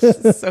ridiculous.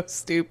 It's so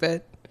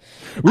stupid.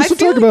 We I still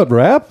feel talk about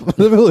rap.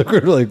 We're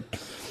like,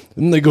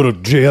 and they go to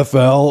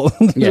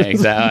JFL. Yeah,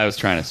 exactly. I was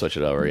trying to switch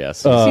it over.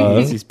 Yes,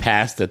 he's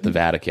passed at the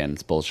Vatican.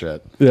 It's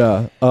bullshit.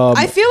 Yeah.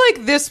 I feel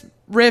like this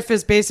riff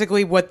is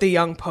basically what the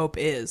young pope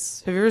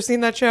is. Have you ever seen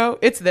that show?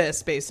 It's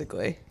this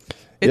basically.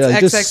 It's yeah, he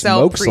just XXL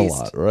smokes priest.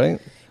 a lot, right?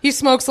 He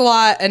smokes a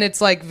lot, and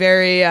it's like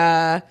very.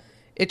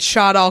 It's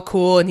shot all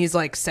cool, and he's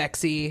like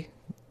sexy.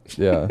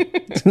 Yeah.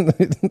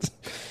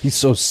 He's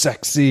so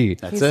sexy.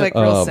 That's He's it. like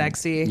real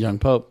sexy. Young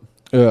Pope.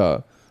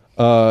 Yeah.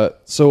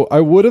 So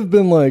I would have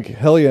been like,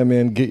 hell yeah,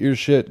 man, get your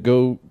shit,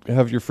 go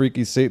have your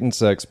freaky Satan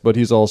sex. But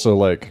he's also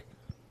like,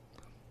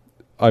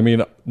 I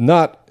mean,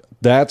 not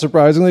that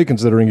surprisingly,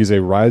 considering he's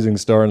a rising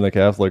star in the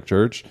Catholic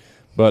Church,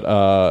 but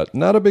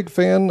not a big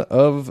fan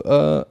of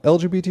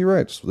LGBT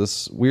rights.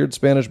 This weird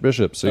Spanish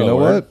bishop. So you know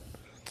word. what?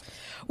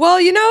 Well,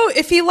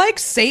 if he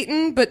likes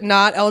Satan but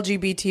not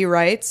LGBT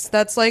rights,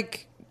 that's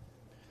like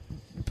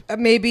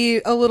maybe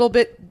a little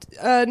bit,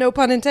 no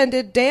pun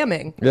intended,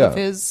 damning Yeah. of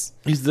his.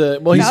 He's the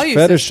He's Value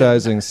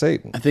fetishizing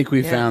Satan. I think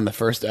we found the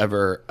first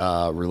ever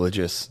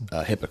religious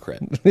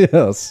hypocrite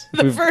Yes.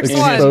 The first in,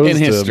 one. his- exposed in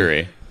him.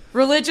 history.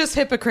 Religious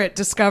hypocrite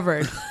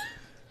discovered.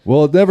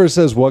 Well, it never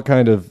says what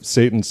kind of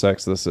Satan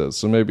sex this is,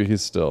 so maybe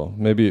he's still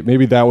maybe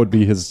that would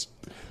be his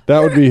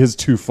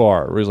too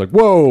far. Where he's like,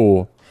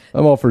 whoa,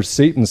 I'm all for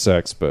Satan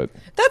sex, but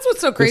That's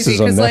what's so crazy is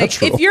because like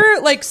unnatural. if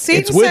you're like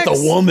Satan It's with sex,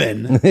 a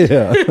woman.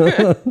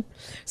 yeah,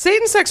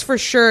 Satan sex for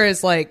sure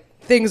is like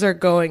things are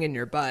going in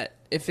your butt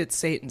if it's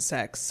Satan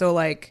sex. So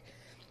like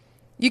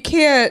you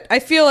can't. I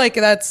feel like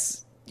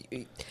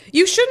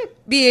you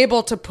shouldn't be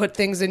able to put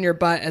things in your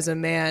butt as a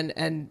man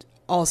and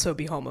also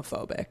be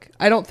homophobic.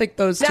 I don't think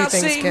those two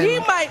things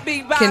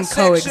can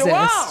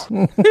coexist.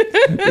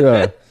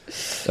 yeah.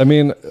 I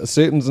mean,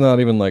 Satan's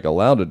not even like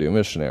allowed to do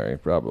missionary,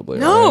 probably.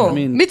 No, right?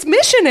 it's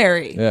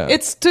missionary. Yeah.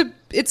 It's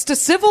to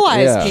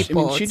civilize Yeah. I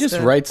people. mean, she It's just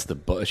to- writes the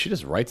book. She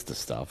just writes the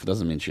stuff. It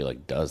doesn't mean she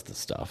like does the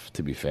stuff.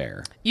 To be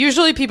fair,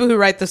 Usually, people who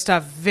write the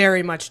stuff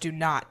very much do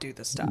not do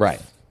the stuff.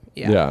 right?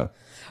 Yeah.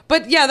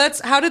 But yeah,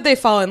 that's how did they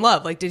fall in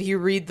love? Like, did he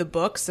read the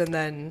books and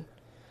then,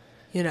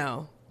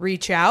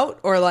 reach out,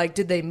 or like,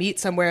 did they meet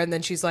somewhere and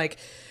then she's like,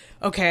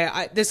 "Okay,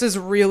 this is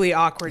really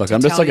awkward." Look, to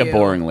I'm just tell like a you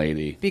boring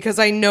lady. because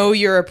I know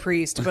you're a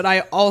priest, but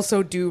I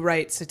also do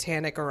write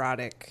satanic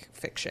erotic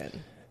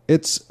fiction.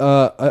 It's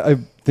I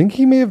think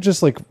he may have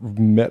just like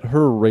met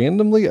her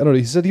randomly. I don't know.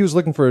 He said he was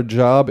looking for a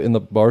job in the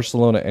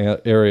Barcelona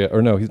area,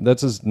 or no,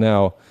 that's his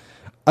now.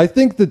 I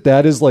think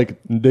that is like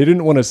they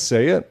didn't want to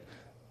say it,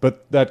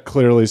 but that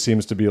clearly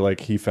seems to be like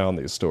he found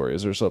these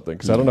stories or something.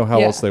 Because I don't know how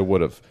Yeah. else they would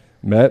have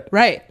met.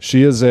 Right.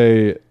 She is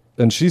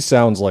and she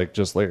sounds like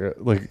just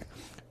like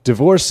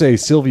divorcee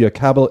Sylvia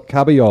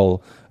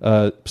Caballol,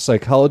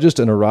 psychologist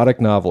and erotic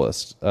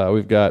novelist.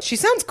 We've got She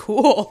sounds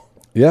cool.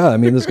 yeah. I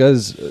mean, this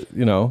guy's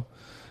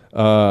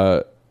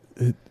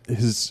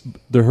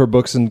her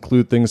books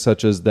include things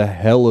such as The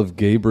Hell of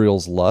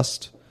Gabriel's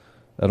Lust.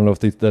 I don't know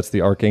if that's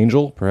the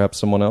Archangel, perhaps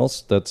someone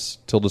else. That's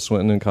Tilda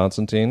Swinton and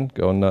Constantine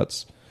going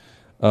nuts.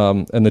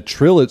 And the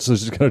trilogy, so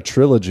she's got a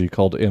trilogy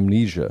called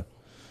Amnesia.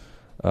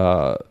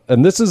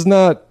 And this is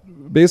not,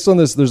 based on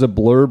this, there's a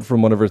blurb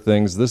from one of her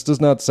things. This does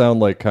not sound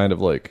like kind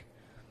of like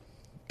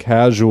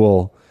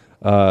casual.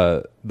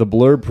 The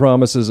blurb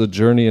promises a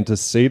journey into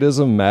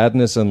sadism,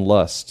 madness, and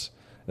lust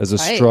as a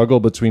Right. struggle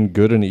between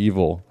good and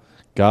evil,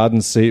 God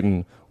and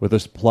Satan, with a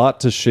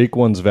plot to shake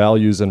one's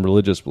values and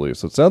religious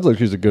beliefs. So it sounds like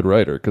she's a good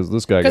writer because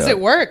this guy Because got it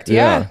worked,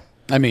 yeah.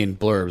 I mean,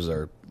 blurbs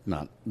are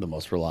not the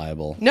most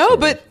reliable. No, sort of-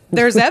 but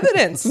there's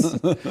evidence.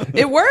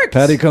 It worked.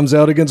 Patty comes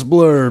out against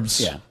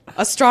blurbs. yeah.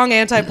 A strong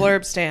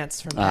anti-blurb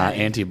stance from Patty.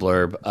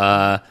 Anti-blurb.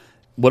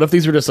 What if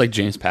these were just like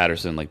James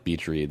Patterson, like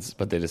beach reads,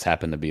 but they just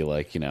happen to be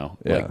like, Yeah.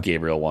 like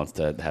Gabriel wants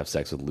to have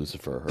sex with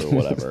Lucifer or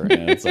whatever.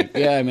 And it's like,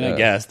 yeah, I mean, I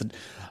guess.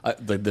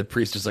 The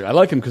priest is like, I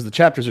like him because the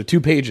chapters are 2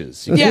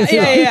 pages. Yeah.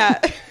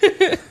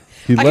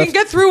 He I can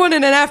get through one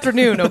in an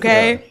afternoon,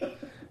 okay?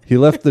 He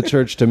left the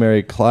church to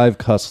marry Clive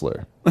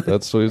Cussler.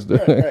 That's what he's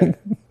doing. Right.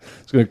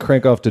 He's going to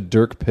crank off to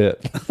Dirk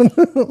Pitt.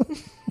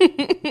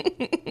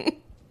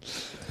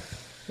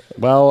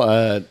 Well,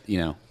 and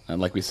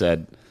like we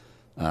said,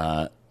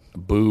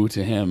 boo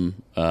to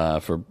him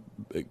for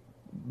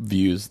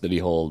views that he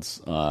holds,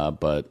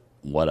 but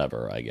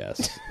whatever, I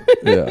guess.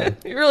 Yeah.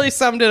 You really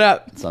summed it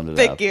up.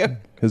 Thank up. you.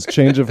 His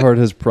change of heart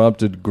has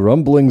prompted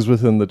grumblings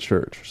within the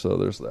church. So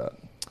there's that.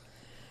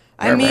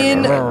 I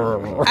mean,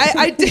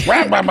 I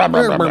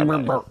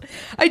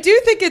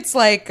do think it's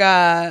like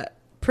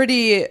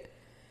pretty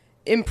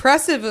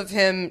impressive of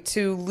him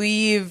to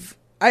leave.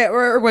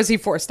 Or was he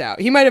forced out?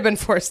 He might have been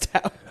forced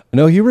out.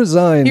 No, he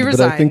resigned, He but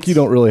I think resigned. you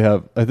don't really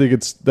have. I think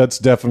that's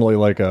definitely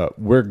like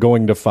we're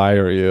going to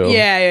fire you.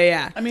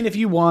 Yeah. I mean, if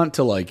you want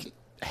to like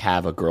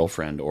have a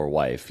girlfriend or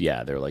wife,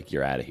 yeah, they're like,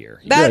 you're out of here.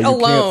 That you can't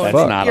alone,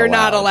 fuck. That's you're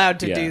not not allowed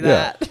to Yeah. do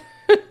that.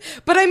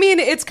 But I mean,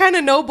 it's kind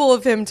of noble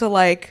of him to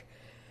like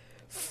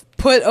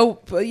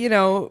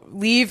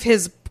leave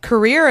his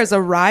career as a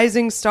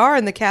rising star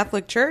in the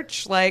Catholic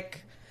Church.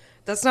 Like,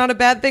 that's not a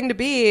bad thing to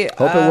be.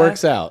 Hope it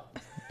works out.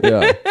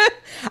 Yeah.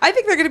 I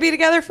think they're going to be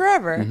together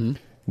forever. Mm-hmm.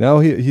 Now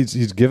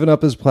he's given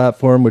up his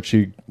platform, which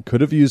he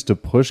could have used to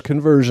push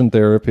conversion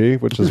therapy,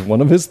 which is one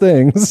of his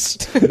things.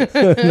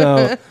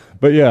 No,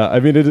 but yeah, I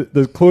mean,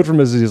 the quote from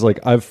him is he's like,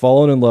 "I've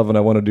fallen in love and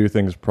I want to do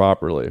things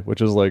properly,"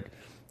 which is like,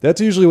 that's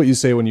usually what you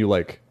say when you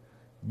like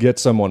get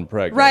someone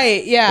pregnant,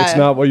 Right, yeah. It's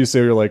not what you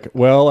say. You're like,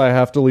 well, I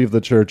have to leave the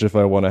church if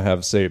I want to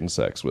have Satan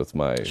sex with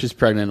my She's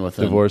pregnant with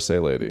divorcee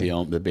lady.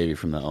 the baby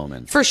from the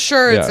Omen. For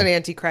sure, it's Yeah. an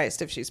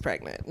antichrist if she's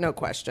pregnant. No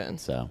question.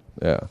 So,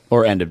 Yeah,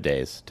 or End of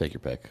Days. Take your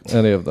pick.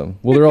 any of them.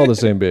 Well, they're all the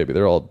same baby.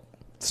 They're all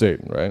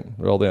Satan, right?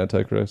 They're all the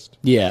Antichrist.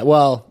 Yeah.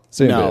 Well,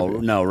 Same no.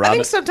 baby. I Robin.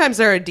 think sometimes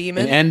they're a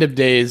demon. In End of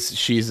Days,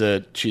 she's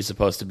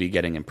supposed to be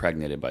getting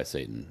impregnated by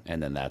Satan,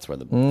 and then that's where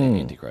the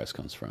Antichrist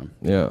comes from.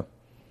 Yeah,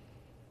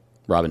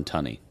 Robin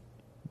Tunney.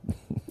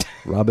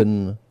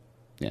 Robin.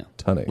 Yeah.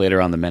 Tunney.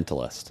 Later on, The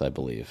Mentalist, I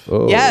believe.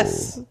 Oh.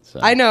 Yes. So-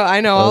 I know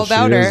all She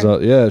about is,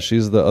 her. yeah,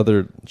 she's the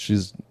other.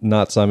 She's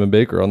not Simon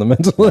Baker on The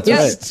Mentalist.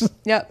 Yes.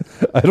 Yep.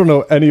 I don't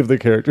know any of the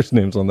characters'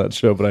 names on that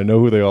show, but I know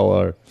who they all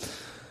are.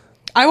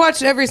 I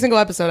watched every single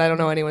episode. I don't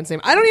know anyone's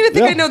name. I don't even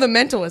think Yeah. I know the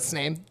Mentalist's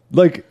name.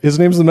 Like, his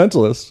name's The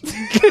Mentalist.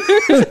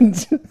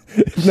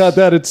 If not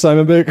that, it's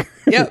Simon Baker.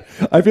 Yep.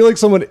 I feel like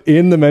someone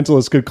in The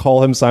Mentalist could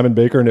call him Simon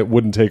Baker and it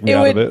wouldn't take me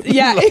out of it.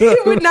 Yeah,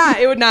 it would not.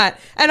 It would not.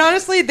 And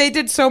honestly, they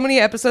did so many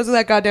episodes of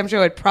that goddamn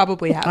show. It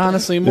probably happened.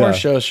 Honestly, more Yeah.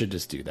 shows should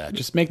just do that.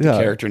 Just make the Yeah.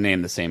 character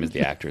name the same as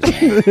the actor's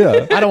name.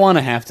 Yeah. I don't want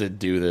to have to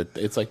do that.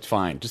 It's like,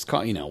 fine. Just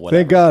call, whatever.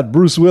 Thank God,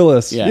 Bruce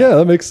Willis. Yeah. Yeah,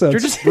 that makes sense. You're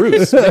just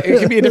Bruce. It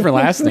could be a different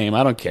last name.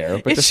 I don't care.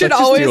 But It just, should like,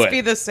 just always do it.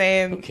 be the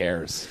same. Who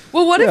cares?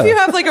 Well, what Yeah. if you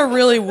have like a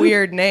really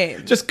weird name?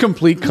 Just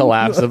complete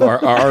collapse of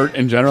our art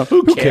in general.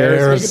 Who cares?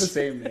 cares? Make it the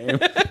same name.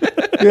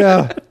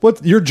 Yeah.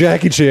 What? You're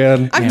Jackie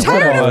Chan. I'm Yeah,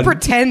 tired come of on.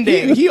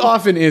 pretending. He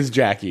often is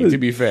Jackie, to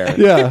be fair.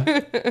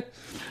 Yeah.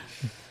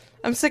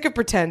 I'm sick of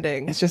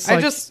pretending. It's just I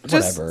like, just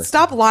whatever.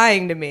 stop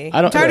lying to me.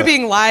 I don't- I'm tired of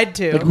being lied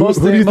to. Like, Who, most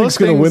who do you things- think's most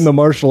going to win things- the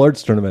martial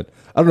arts tournament?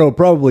 I don't know.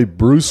 Probably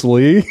Bruce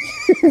Lee.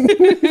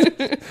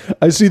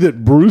 I see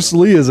that Bruce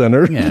Lee is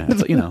entered. Yeah,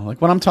 it's,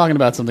 like when I'm talking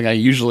about something, I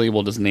usually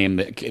will just name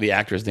the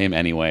actor's name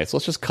anyway. So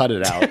let's just cut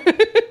it out.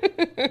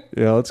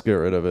 Yeah, let's get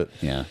rid of it.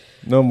 Yeah.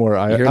 No more.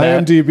 hear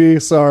that?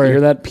 IMDb, sorry. You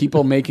hear that?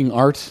 People making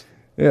art?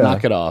 Yeah.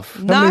 Knock it off.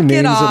 How Knock many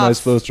it names am I off.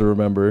 supposed to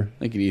remember?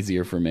 Make it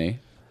easier for me.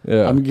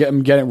 Yeah. I'm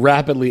getting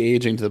rapidly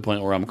aging to the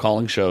point where I'm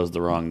calling shows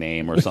the wrong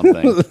name or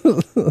something.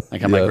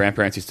 Like how my Yeah.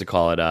 grandparents used to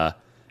call it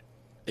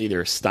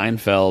either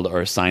Steinfeld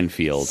or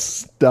Seinfeld.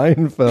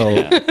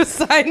 Steinfeld.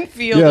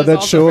 Seinfeld. Yeah, is that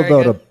also show very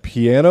about good. a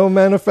piano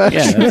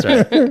manufacturer. Yeah,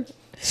 that's right.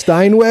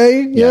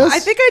 Steinway? Yes. I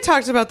think I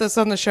talked about this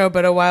on the show,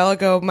 but a while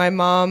ago, my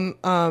mom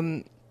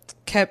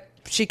kept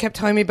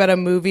telling me about a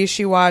movie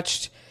she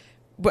watched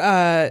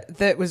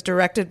that was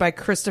directed by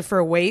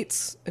Christopher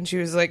Waits, and she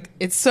was like,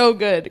 "It's so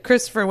good,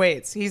 Christopher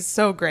Waits. He's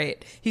so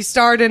great. He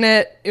starred in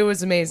it. It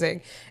was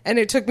amazing." And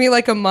it took me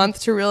like a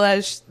month to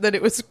realize that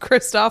it was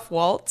Christoph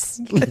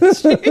Waltz. she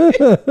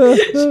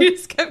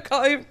just kept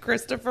calling him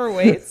Christopher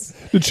Waits.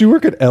 Did she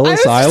work at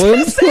Ellis I was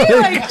Island? just gonna say,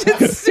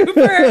 like, it's super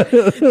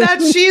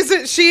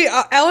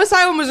that Ellis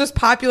Island was just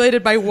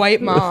populated by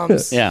white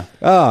moms. Yeah.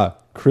 Ah,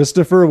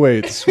 Christopher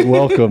Waits.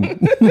 Welcome.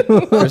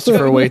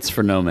 Christopher waits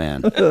for no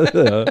man.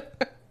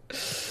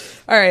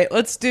 All right,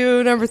 let's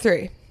do number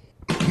 3.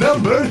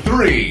 Number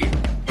 3.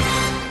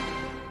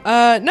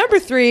 Number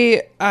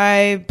 3,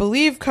 I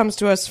believe, comes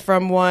to us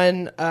from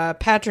one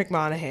Patrick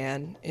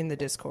Monahan in the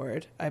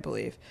Discord, I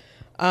believe.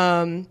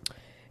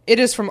 It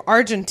is from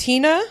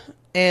Argentina,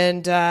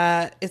 and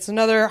it's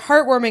another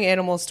heartwarming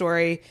animal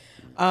story.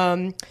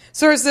 So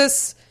there's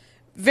this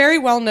very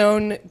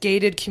well-known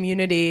gated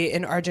community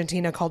in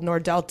Argentina called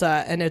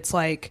Nordelta, and it's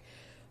like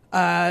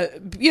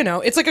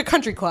it's like a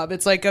country club.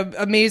 It's like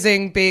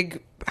amazing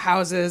big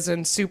houses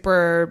and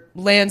super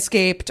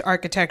landscaped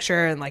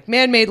architecture and like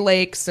man-made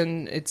lakes,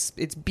 and it's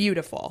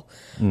beautiful.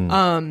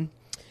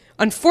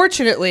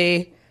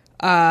 Unfortunately,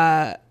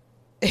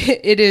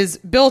 it is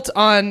built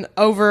on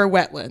over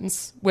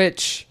wetlands,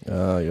 which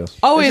Yes.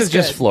 always This is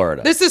just good.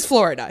 Florida. This is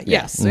Florida.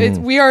 Yes,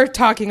 we are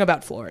talking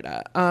about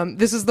Florida.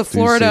 This is the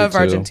Florida DC of too.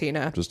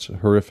 Argentina. Just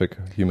horrific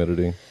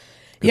humidity.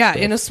 Yeah,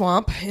 in a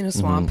swamp.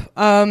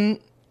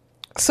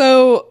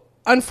 So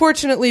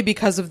unfortunately,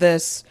 because of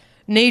this,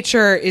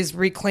 nature is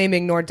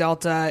reclaiming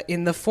Nordelta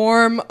in the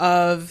form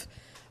of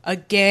a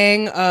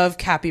gang of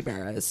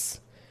capybaras.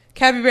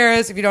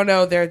 Capybaras, if you don't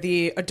know, they're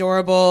the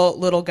adorable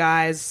little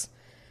guys.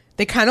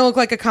 They kind of look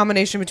like a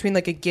combination between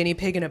like a guinea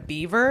pig and a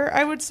beaver,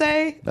 I would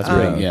say. That's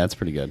pretty. Yeah, that's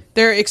pretty good.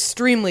 They're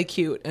extremely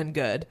cute and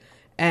good.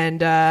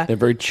 And They're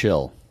very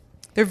chill.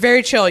 they're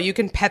very chill. You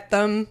can pet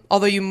them,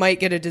 although you might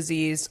get a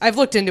disease. I've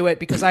looked into it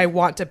because I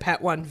want to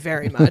pet one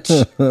very much.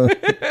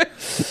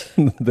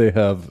 They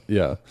have,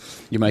 yeah.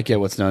 You might get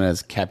what's known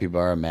as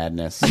capybara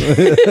madness. As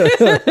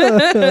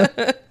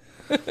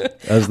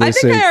they I think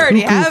say, I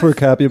already cuckoo have- for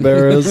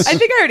capybaras. I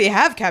think I already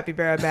have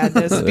capybara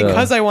madness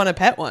because I want to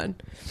pet one.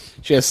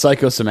 She has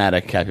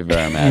psychosomatic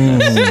capybara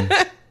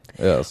madness.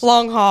 Yes.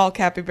 Long haul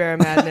capybara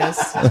madness.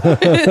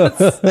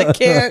 I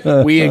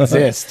can't. We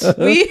exist.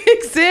 We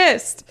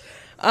exist.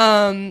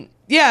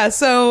 Yeah.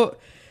 So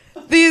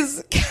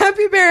these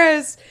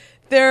capybaras,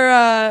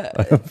 they're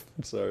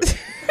Sorry.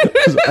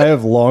 I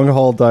have long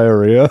haul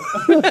diarrhea.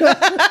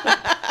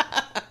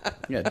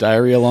 Yeah,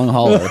 diarrhea long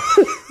hauler.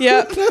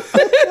 yep.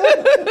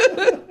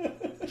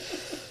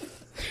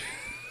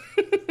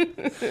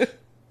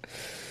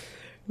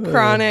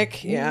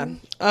 Chronic. Yeah.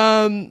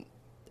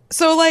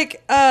 So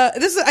like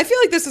this is I feel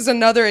like this is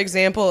another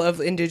example of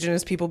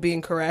indigenous people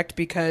being correct,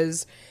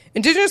 because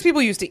indigenous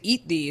people used to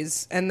eat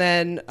these, and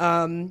then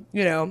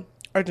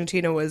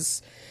Argentina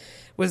was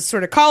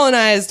sort of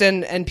colonized,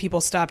 and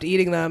people stopped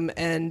eating them,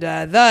 and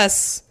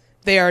thus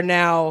they are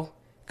now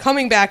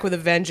coming back with a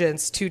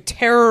vengeance to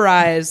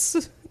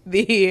terrorize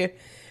the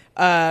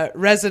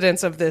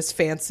residents of this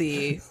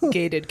fancy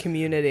gated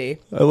community.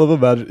 I love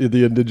imagine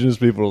the indigenous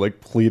people are like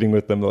pleading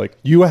with them. They're like,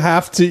 you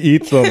have to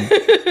eat them.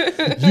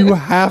 You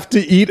have to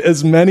eat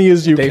as many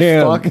as you They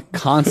can. fuck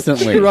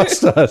constantly.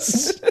 Trust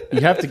us.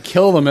 You have to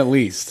kill them at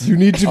least. You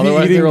need to be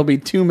Otherwise eating there will be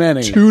too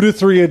many. 2 to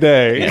 3 a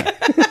day.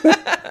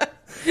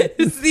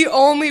 It's the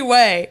only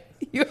way.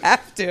 You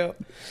have to.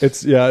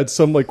 It's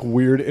some like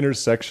weird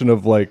intersection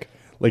of like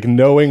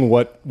knowing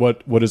what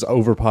is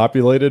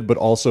overpopulated, but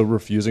also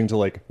refusing to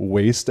like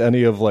waste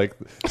any of like.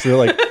 So they're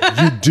like,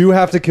 you do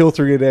have to kill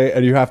 3 a day,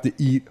 and you have to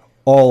eat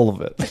all of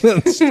it.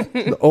 That's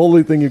the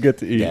only thing you get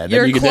to eat. Yeah,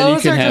 Your then you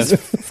clothes can are have.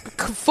 just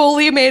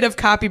fully made of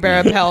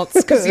capybara pelts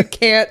because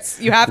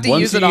you have to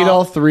Once use you it eat all.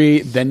 all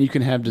 3, then you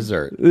can have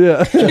dessert.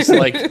 Yeah. just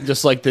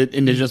like the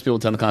indigenous people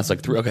tell the class,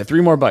 like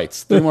 3 more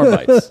bites. 3 more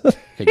bites.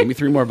 Okay, give me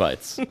 3 more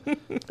bites.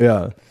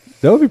 Yeah.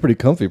 That would be pretty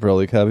comfy,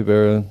 probably,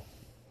 capybara.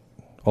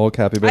 All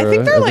capybara. I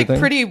think they're everything. like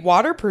pretty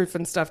waterproof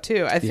and stuff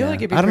too. I feel like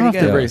it'd be I don't know if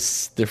pretty they're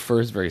good. their fur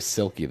is very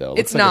silky though.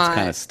 It It's looks like not. It's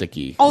kind of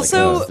sticky.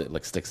 Also,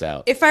 like sticks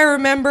out. If I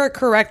remember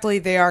correctly,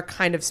 they are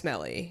kind of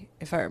smelly.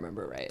 If I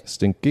remember right,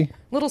 Stinky.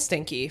 little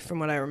stinky from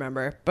what I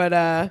remember. But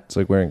It's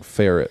like wearing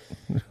ferret.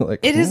 Like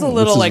It is a "Ooh,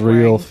 little this like is real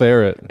wearing-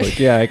 ferret. Like,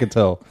 yeah, I can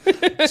tell.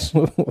 That's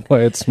why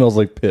it smells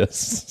like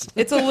piss.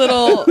 it's a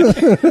little.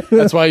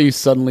 That's why you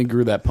suddenly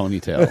grew that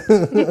ponytail.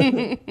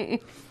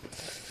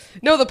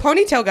 No, the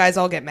ponytail guys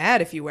all get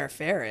mad if you wear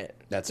ferret.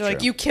 That's They're like,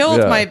 true. you killed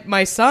Yeah.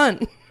 my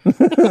son.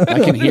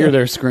 I can hear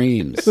their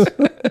screams.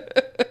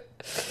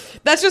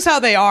 That's just how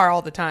they are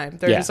all the time.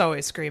 They're Yeah. just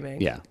always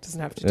screaming. Yeah. It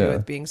doesn't have to do Yeah.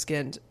 with being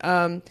skinned.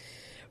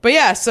 But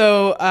yeah,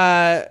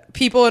 so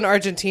people in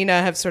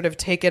Argentina have sort of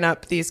taken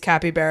up these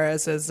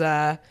capybaras as,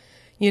 a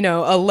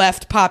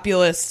left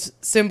populist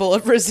symbol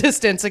of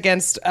resistance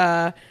against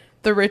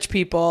the rich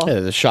people. Yeah,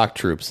 the shock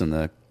troops in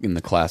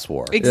the class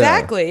war.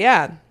 Exactly.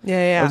 Yeah.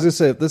 I was gonna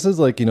say, this is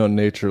like,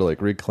 nature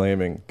like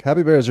reclaiming.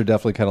 Capybaras are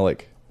definitely kind of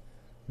like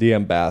the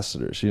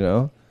ambassadors,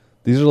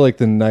 These are like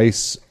the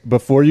nice,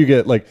 before you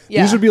get like,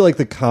 Yeah. these would be like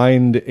the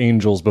kind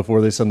angels before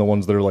they send the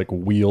ones that are like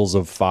wheels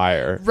of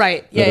fire.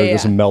 Right. That Yeah, are yeah,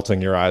 just yeah.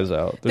 melting your eyes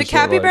out. The They're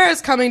sort of like-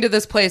 capybaras coming to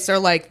this place are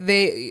like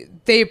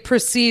they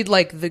precede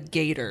like the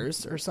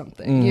gators or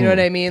something. You know what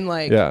I mean?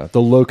 Like yeah,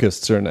 the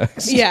locusts are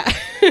next. yeah.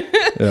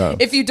 Yeah.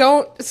 If you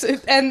don't,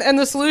 and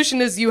the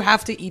solution is you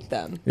have to eat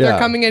them. Yeah. They're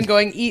coming in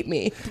going, eat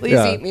me, please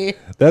Yeah. eat me.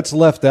 That's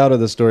left out of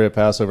the story of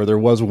Passover. There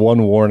was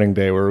one warning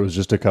day where it was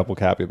just a couple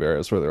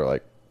capybaras where they're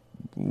like,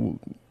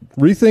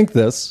 rethink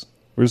this.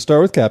 We're going to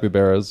start with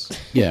capybaras.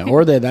 Yeah,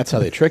 or that's how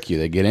they trick you.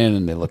 They get in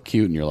and they look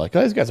cute, and you're like,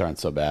 "Oh, these guys aren't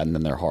so bad," and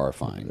then they're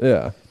horrifying.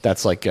 Yeah.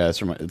 That's like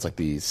it's like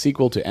the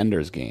sequel to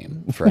Ender's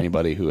Game for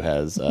anybody who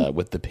has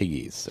with the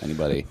piggies.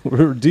 Anybody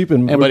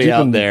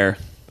out there?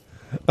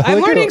 I'm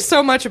like learning it.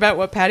 so much about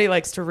what Patty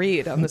likes to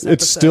read on this episode.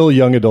 It's still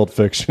young adult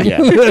fiction. Yeah.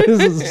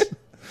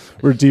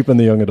 We're deep in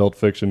the young adult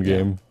fiction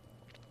game.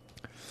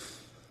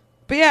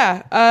 But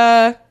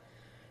yeah,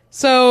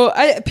 So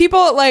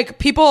people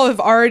have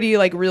already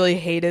like really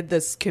hated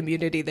this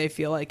community. They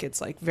feel like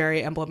it's like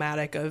very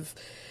emblematic of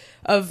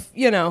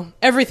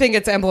everything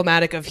it's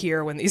emblematic of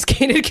here when these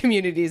gated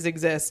communities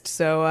exist.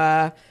 So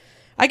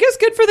I guess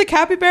good for the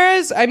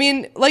capybaras. I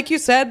mean, like you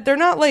said, they're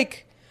not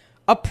like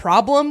a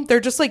problem. They're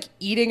just like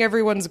eating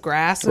everyone's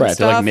grass and Right,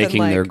 stuff. they're like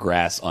making and, their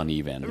grass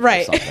uneven.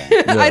 right. Or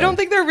something. I don't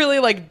think they're really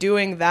like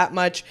doing that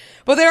much,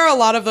 but there are a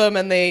lot of them,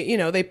 and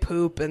they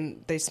poop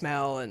and they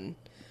smell, and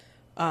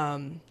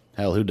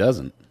Hell, who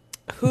doesn't?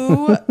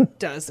 who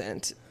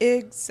doesn't?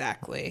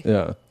 Exactly.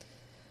 Yeah.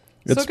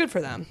 So good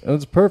for them. And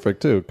it's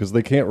perfect too, because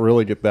they can't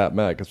really get that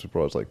mad because people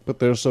are always like, but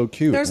they're so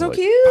cute. They're And so like,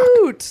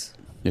 cute.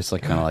 Just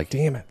like kind of like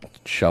Damn it.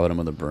 shoving them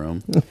with a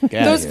broom.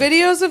 Those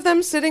videos of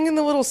them sitting in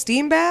the little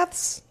steam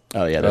baths.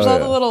 Oh yeah, There's there's all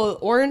yeah. the little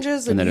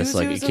oranges and and then it's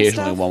like yuzus and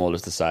occasionally stuff. one will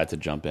just decide to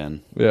jump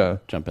in Yeah.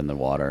 the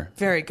water.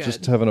 Very good.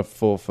 Just having a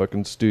full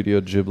fucking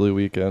Studio Ghibli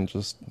weekend.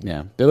 Just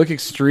Yeah, they look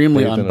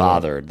extremely Breathing it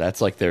unbothered.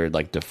 That's like their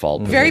like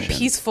default. very position.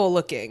 peaceful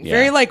looking. Yeah.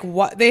 Very like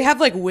what they have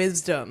like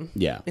wisdom.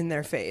 Yeah. In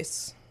their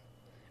face,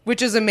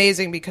 which is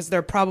amazing because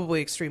they're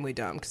probably extremely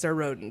dumb because they're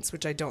rodents,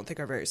 which I don't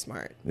think are very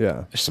smart.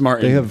 yeah. They're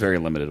smart They in have- very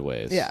limited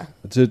ways. Yeah.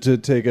 To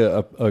take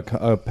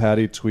a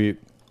Patty tweet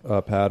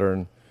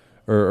pattern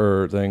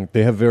or thing,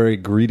 they have very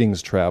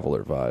greetings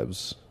traveler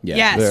vibes. Yeah.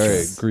 Yes.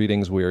 Very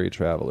greetings weary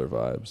traveler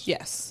vibes.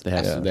 Yes. They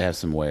have they have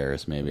some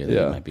wares maybe that you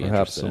Yeah. might be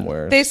Perhaps interested in.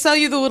 somewhere. They sell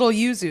you the little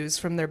yuzus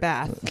from their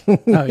bath. Oh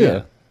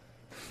yeah,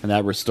 and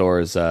that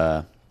restores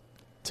to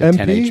 10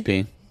 MP?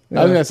 HP.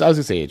 I was gonna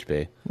say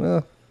HP.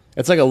 Well,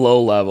 It's like a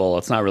low level.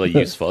 It's not really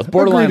useful. It's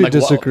borderline Agree like to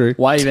disagree.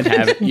 why even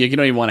have it? You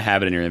don't even want to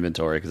have it in your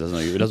inventory because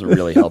it doesn't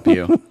really help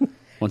you.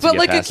 Once you But get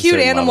like a past cute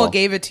certain animal level.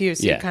 gave it to you,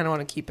 so Yeah. you kind of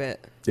want to keep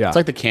it. yeah. It's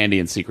like the candy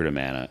in Secret of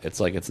Mana. It's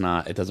like it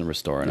doesn't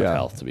restore enough yeah.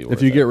 health to be worth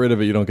If you it. get rid of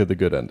it, you don't get the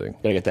good ending.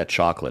 Gotta get that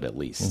chocolate at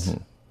least.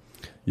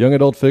 Young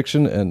adult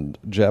fiction and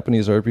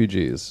Japanese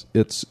RPGs.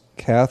 It's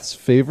Kath's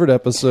favorite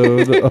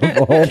episode of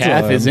all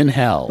Kath time. is in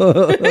hell.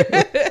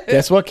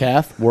 Guess what,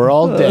 Kath? We're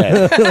all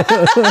dead.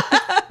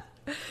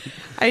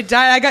 I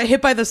died. I got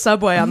hit by the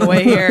subway on the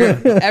way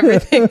here.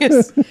 Everything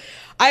is.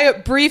 I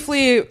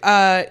briefly,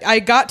 I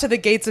got to the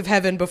gates of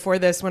heaven before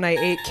this when I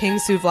ate King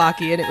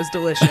Souvlaki and it was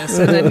delicious.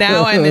 And then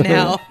now I'm in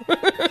hell.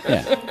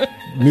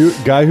 Yeah.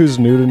 Guy who's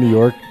new to New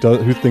York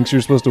who thinks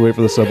you're supposed to wait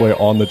for the subway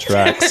on the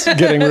tracks,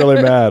 getting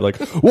really mad. Like,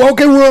 well,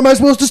 okay, where am I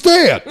supposed to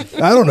stay at?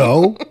 I don't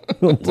know.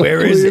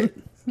 Where is it?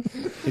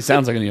 He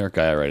sounds like a New York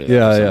guy already. though,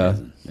 Yeah, for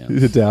some yeah. reason.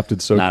 He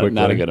adapted so quickly.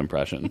 Not a good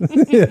impression.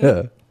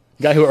 Yeah,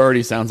 Guy who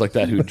already sounds like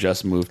that who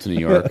just moved to New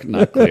York.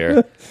 Not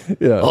clear.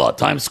 yeah. Oh,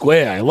 Times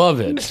Square. I love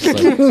it. It's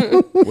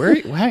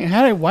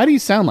like, why do you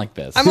sound like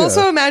this? I'm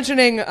also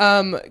imagining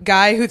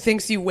guy who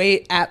thinks you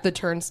wait at the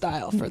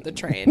turnstile for the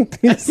train.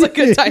 That's like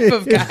a type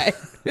of guy.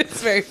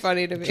 It's very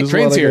funny to me. Just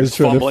Train's a lot of here, guys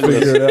trying to fumbling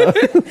figure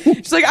it out.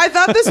 She's like, I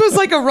thought this was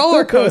like a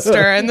roller coaster,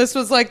 and this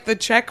was like the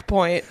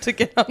checkpoint to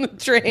get on the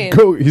train.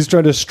 He's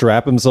trying to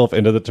strap himself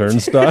into the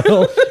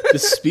turnstile. The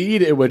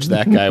speed at which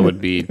that guy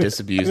would be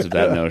disabused of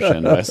that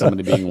notion by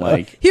somebody being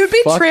like, He would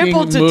be "Fucking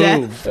trampled to move."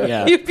 death.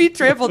 Yeah. He'd be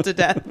trampled to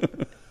death.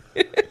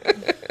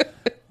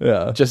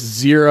 Yeah. Just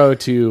 0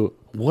 to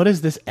what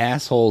is this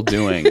asshole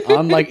doing?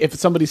 On like if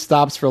somebody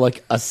stops for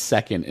like a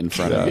second in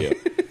front of you,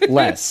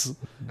 less.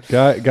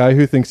 Guy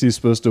who thinks he's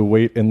supposed to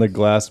wait in the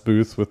glass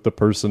booth with the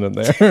person in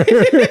there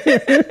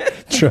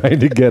trying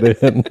to get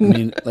in. I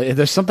mean, like,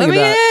 there's something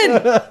Let me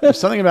about in. there's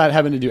something about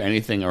having to do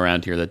anything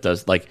around here that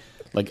does like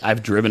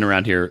I've driven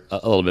around here a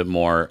little bit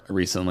more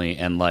recently,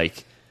 and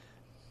like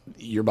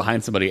you're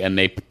behind somebody and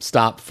they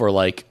stop for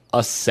like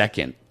a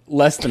second,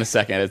 less than a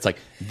second. It's like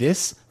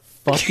this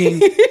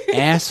fucking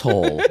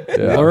asshole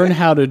learn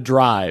how to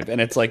drive,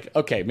 and it's like,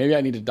 okay, maybe I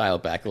need to dial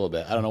it back a little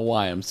bit. I don't know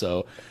why I'm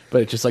so,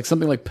 but it's just like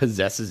something like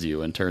possesses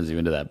you and turns you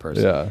into that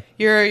person.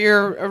 Yeah.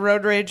 You're a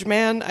road rage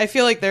man. I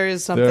feel like there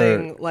is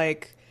something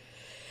like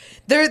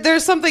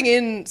there's something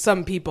in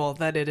some people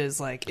that it is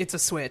like it's a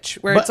switch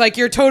where it's like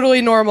you're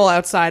totally normal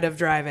outside of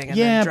driving. And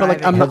Yeah, then but like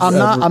driving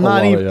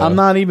I'm is-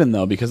 not even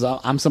though, because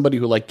I'm somebody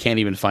who like can't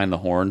even find the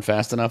horn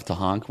fast enough to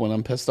honk when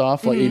I'm pissed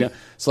off. Like you know,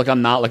 so like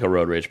I'm not like a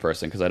road rage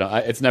person because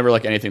it's never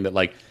like anything that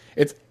like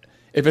it's.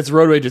 If it's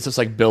road rage, it's just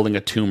like building a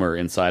tumor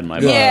inside my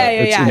body. Yeah.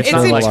 It's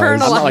not like-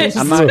 internalized.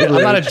 I'm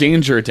not a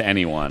danger to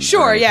anyone. or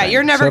Sure, yeah, anything.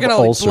 you're never Have gonna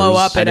like ulcers. blow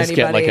up I at just anybody.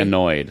 get like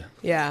annoyed.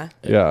 Yeah.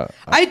 Yeah.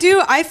 I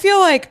feel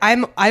like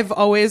I've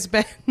always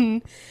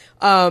been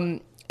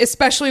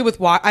especially with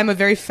I'm a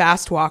very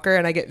fast walker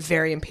and I get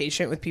very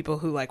impatient with people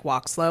who like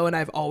walk slow, and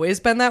I've always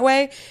been that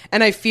way,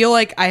 and I feel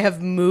like I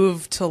have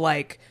moved to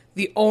like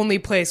the only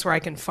place where I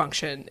can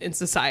function in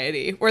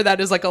society where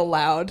that is like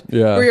allowed.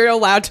 Yeah. Where you're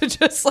allowed to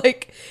just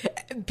like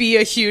be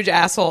a huge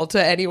asshole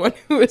to anyone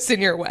who is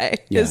in your way.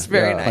 It's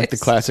very nice. Like the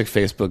classic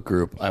Facebook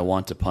group, I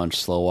want to punch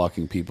slow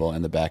walking people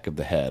in the back of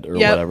the head or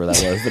Yep. whatever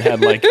that was. That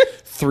had like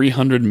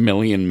 300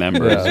 million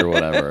members or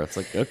whatever. It's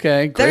like,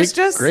 okay, There's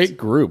just- great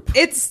group.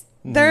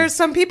 There's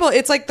some people,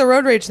 it's like the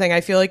road rage thing.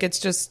 I feel like it's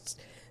just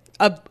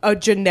a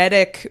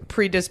genetic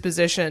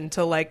predisposition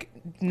to like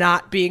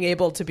not being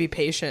able to be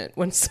patient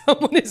when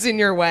someone is in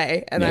your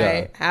way, and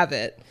I have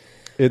it.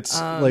 It's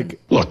like,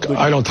 Look,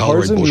 I don't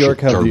tolerate cars in New York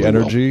have the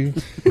energy.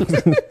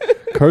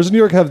 Cars in New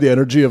York have the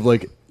energy of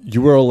like,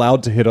 you were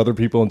allowed to hit other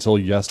people until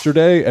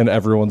yesterday, and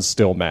everyone's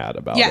still mad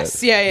about it.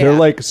 They're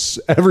like,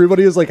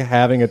 everybody is like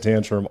having a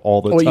tantrum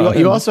all the time.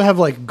 You also have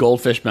like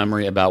goldfish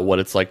memory about what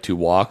it's like to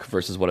walk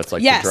versus what it's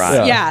like to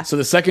drive. Yeah. So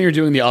the second you're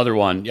doing the other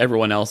one,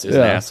 everyone else is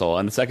an asshole,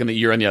 and the second that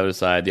you're on the other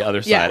side,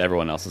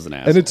 everyone else is an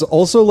asshole. And it's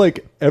also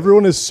like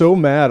everyone is so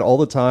mad all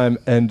the time,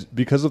 and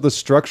because of the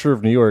structure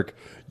of New York,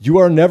 you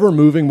are never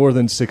moving more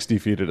than 60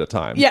 feet at a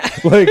time. Yeah.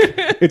 Like,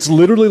 it's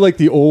literally like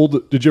the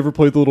old... Did you ever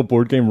play the little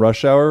board game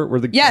Rush Hour?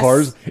 Where the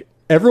cars...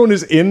 Everyone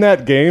is in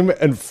that game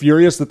and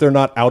furious that they're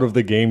not out of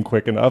the game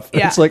quick enough.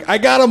 Yeah. It's like, I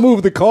gotta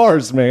move the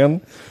cars, man.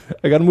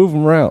 I gotta move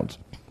them around.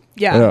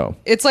 Yeah.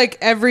 It's like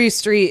every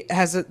street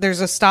there's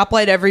a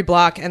stoplight every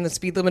block, and the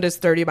speed limit is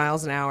 30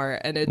 miles an hour,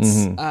 and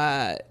it's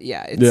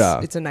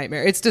it's a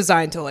nightmare. It's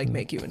designed to like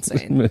make you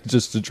insane.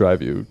 Just to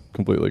drive you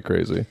completely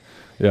crazy.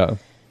 Yeah.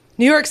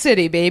 New York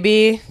City,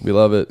 baby. We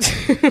love it.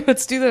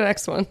 Let's do the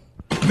next one.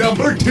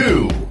 Number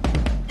 2.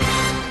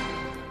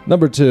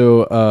 Number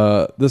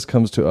 2, this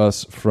comes to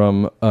us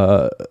from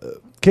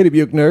Katie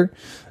Buchner.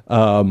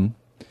 And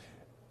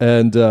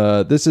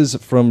this is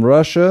from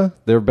Russia.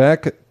 They're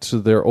back to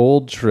their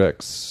old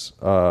tricks.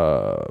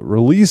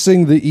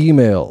 Releasing the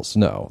emails.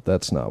 No,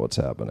 that's not what's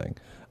happening.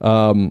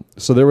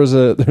 So there's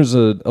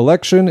an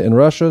election in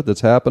Russia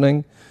that's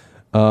happening.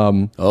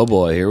 Oh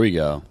boy, here we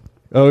go.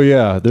 Oh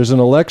yeah, there's an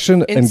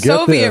election, in and get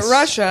Soviet this,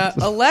 Russia,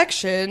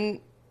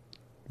 election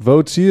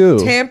votes you,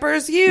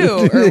 tampers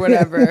you, or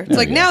whatever. It's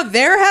like now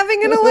they're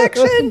having an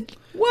election.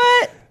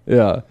 What?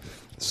 Yeah.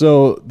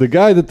 So the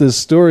guy that this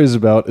story is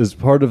about is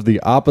part of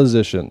the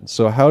opposition.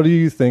 So how do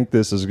you think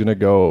this is going to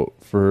go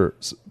for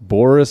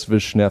Boris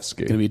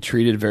Vishnevsky? Going to be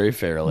treated very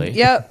fairly.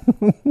 Yep.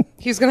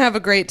 He's going to have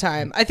a great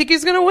time. I think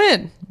he's going to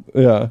win.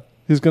 Yeah.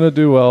 He's going to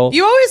do well.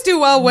 You always do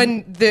well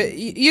when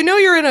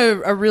you're in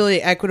a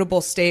really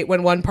equitable state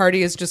when one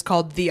party is just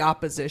called the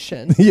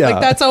opposition. Yeah.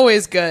 Like that's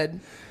always good.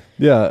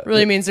 Yeah. It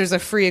really means there's a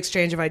free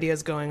exchange of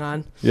ideas going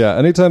on. Yeah.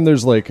 Anytime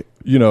there's like,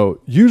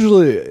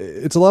 usually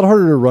it's a lot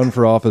harder to run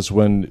for office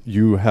when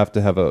you have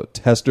to have a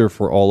tester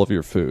for all of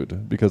your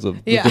food because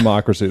of the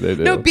democracy they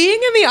do. No,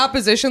 being in the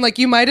opposition, like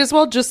you might as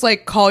well just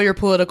like call your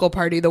political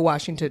party the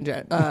Washington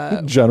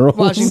Generals.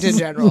 Washington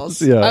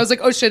Generals. Yeah. I was like,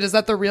 oh shit, is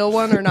that the real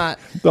one or not?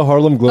 The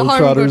Harlem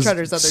Globetrotters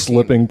other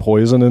slipping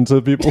poison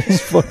into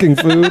people's fucking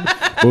food.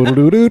 Is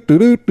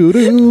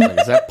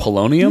that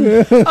polonium?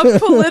 A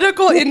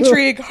political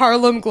intrigue,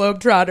 Harlem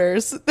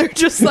Globetrotters. They're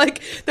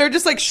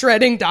just like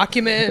shredding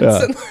documents.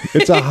 Yeah. And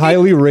It's a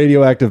highly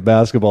radioactive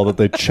basketball that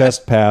they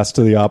chest pass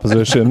to the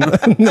opposition,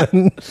 and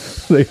then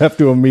they have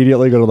to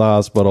immediately go to the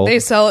hospital. they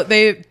sell it.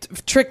 They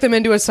trick them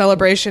into a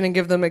celebration and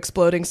give them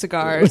exploding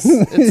cigars.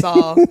 It's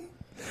all.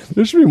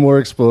 There should be more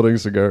exploding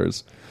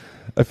cigars.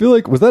 I feel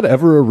like, was that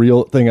ever a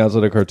real thing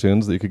outside of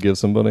cartoons that you could give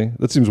somebody?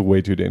 That seems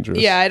way too dangerous.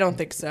 Yeah, I don't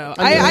think so.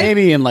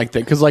 Maybe in like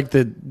because like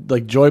the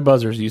joy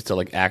buzzers used to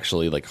like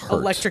actually like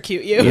hurt.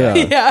 Electrocute you. Yeah.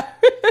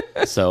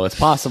 Yeah. So it's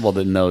possible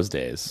that in those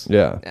days.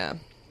 Yeah. Yeah.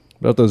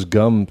 About those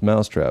gummed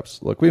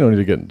mousetraps. Look, we don't need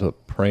to get into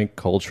prank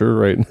culture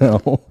right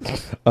now.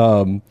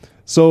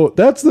 So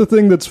that's the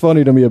thing that's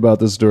funny to me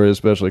about this story,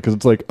 especially because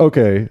it's like,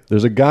 okay,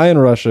 there's a guy in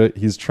Russia.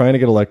 He's trying to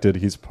get elected.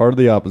 He's part of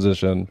the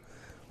opposition.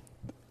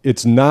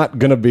 It's not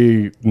going to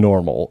be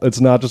normal. It's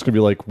not just going to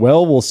be like,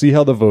 well, we'll see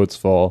how the votes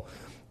fall.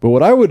 But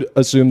what I would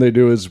assume they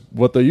do is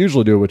what they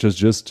usually do, which is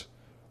just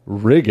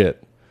rig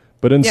it.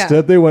 But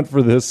instead they went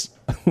for this.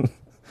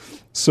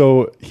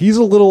 So he's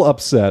a little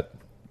upset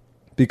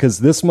because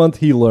this month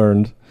he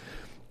learned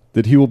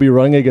that he will be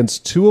running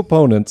against two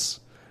opponents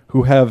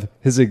who have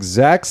his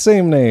exact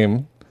same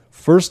name,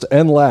 first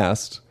and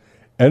last,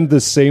 and the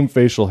same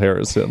facial hair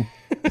as him.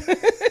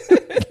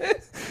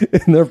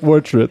 In their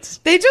portraits.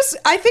 I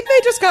think they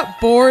just got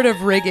bored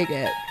of rigging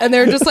it. And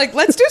they're just like,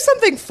 let's do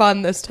something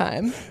fun this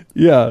time.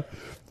 Yeah.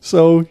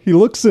 So he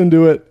looks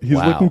into it. He's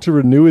Wow. looking to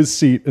renew his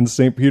seat in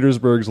St.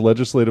 Petersburg's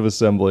Legislative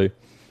Assembly.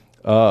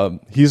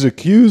 He's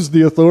accused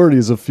the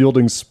authorities of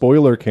fielding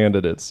spoiler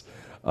candidates.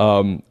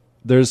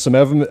 There's some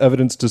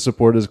evidence to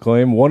support his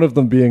claim. One of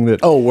them being that...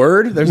 Oh,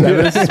 word? There's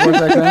evidence to support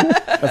that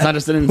claim? That's not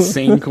just an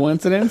insane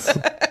coincidence?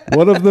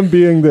 One of them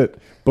being that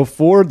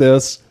before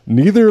this,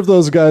 neither of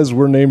those guys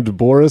were named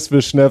Boris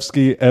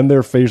Vishnevsky, and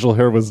their facial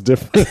hair was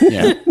different.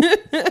 Yeah.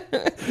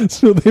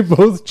 So they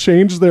both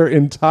changed their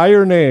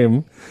entire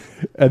name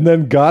and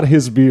then got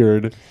his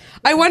beard.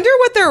 I wonder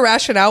what their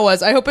rationale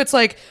was. I hope it's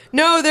like,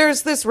 no,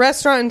 there's this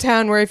restaurant in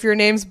town where if your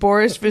name's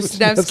Boris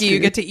Vishnevsky, you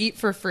get to eat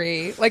for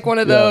free. Like one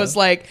of those,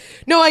 like,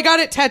 no, I got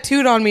it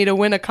tattooed on me to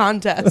win a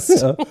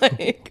contest.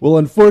 Like, Well,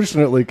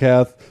 unfortunately,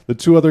 Kath, the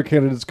two other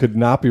candidates could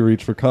not be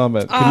reached for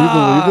comment. Can you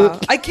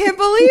believe it? I can't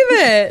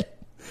believe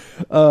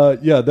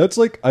it. Yeah, that's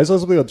like, I saw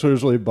something on Twitter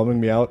that's really bumming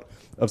me out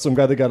of some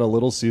guy that got a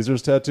Little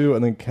Caesars tattoo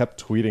and then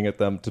kept tweeting at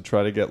them to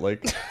try to get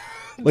like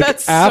Like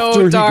That's so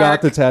after he got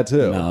dark. the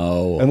tattoo.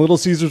 No. And Little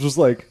Caesars was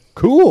like,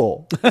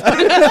 cool.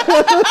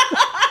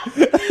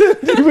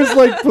 He was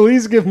like,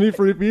 please give me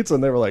free pizza.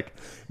 And they were like,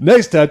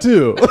 nice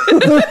tattoo.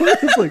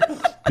 It's like,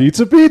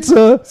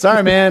 pizza.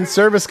 Sorry, man.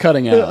 Service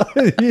cutting out.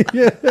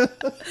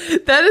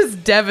 That is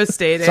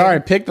devastating. Sorry,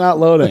 pick not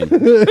loading.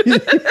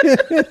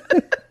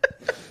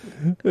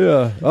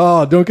 Yeah.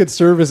 Oh, don't get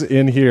service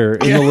in here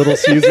in the Little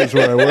Caesars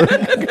where I work.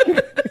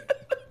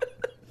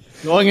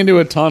 Going into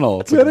a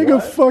tunnel. It's like, Getting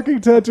a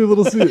fucking tattoo,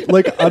 Little Caesars.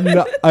 Like,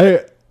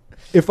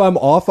 if I'm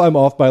off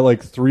by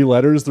like 3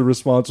 letters. The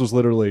response was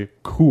literally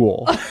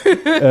cool.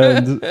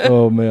 And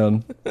oh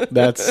man,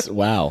 that's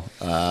wow.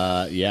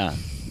 Yeah.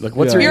 Like,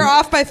 what's Yeah. your? You're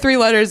off by 3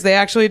 letters. They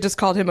actually just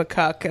called him a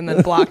cuck and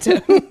then blocked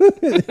him.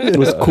 It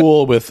was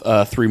cool with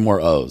 3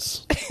 more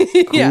O's.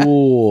 Yeah.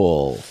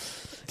 Cool.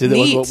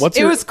 Neat. What's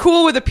It your, was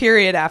cool with a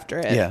period after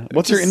it. yeah.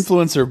 What's your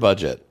influencer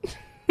budget?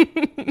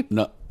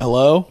 No.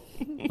 Hello.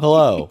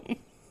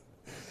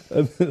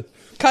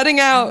 Cutting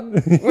out.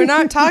 We're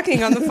not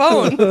talking on the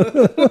phone.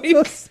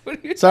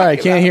 What are you Sorry, I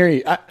talking can't about? hear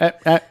you.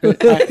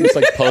 It's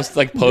like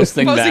posting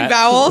Posting that.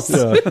 vowels.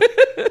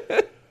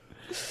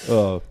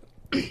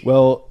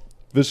 well,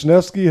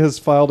 Vishnevsky has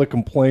filed a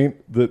complaint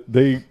that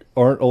they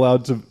aren't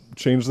allowed to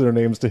change their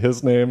names to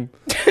his name.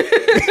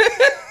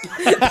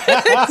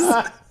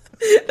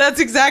 That's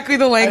exactly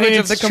the I language mean,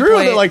 of the it's true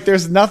complaint. that like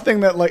there's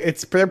nothing that like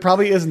there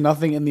probably is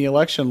nothing in the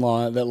election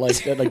law that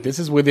like this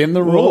is within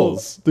the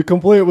rules. The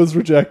complaint was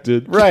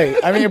rejected. Right.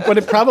 I mean, but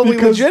it probably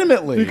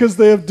legitimately. Because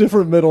they have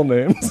different middle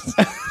names.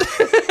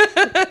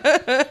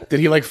 Did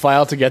he like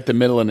file to get the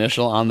middle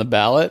initial on the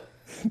ballot?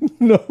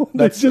 No,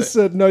 they just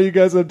said, no, you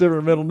guys have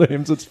different middle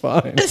names. It's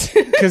fine.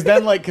 Because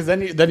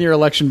then your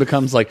election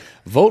becomes like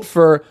vote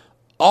for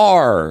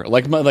R,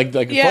 like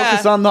Yeah.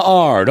 focus on the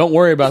R. Don't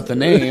worry about the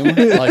name.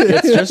 Like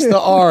it's just the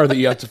R that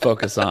you have to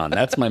focus on.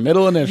 That's my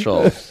middle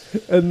initial.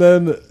 And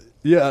then,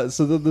 yeah,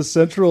 so the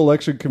Central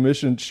Election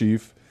Commission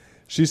chief,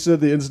 she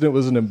said the incident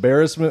was an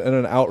embarrassment and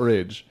an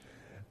outrage.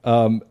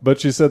 But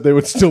she said they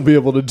would still be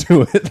able to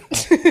do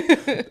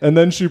it. And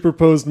then she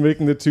proposed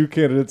making the 2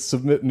 candidates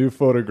submit new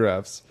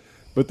photographs.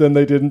 But then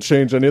they didn't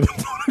change any of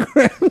the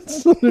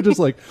photographs. So they're just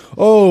like,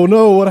 oh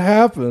no, what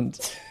happened?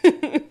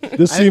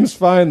 This seems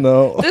fine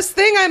though. This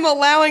thing I'm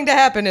allowing to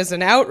happen is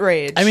an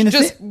outrage. I mean, the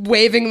just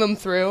waving them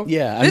through.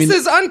 Yeah, I this mean-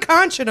 is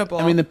unconscionable.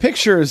 I mean, the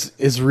picture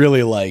is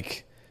really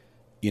like,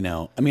 do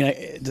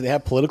they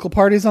have political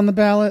parties on the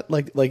ballot?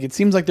 Like it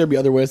seems like there'd be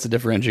other ways to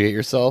differentiate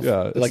yourself.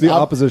 Yeah, it's like the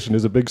opposition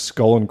is a big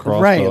skull and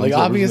crossbones. right? Like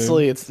over his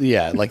obviously, name.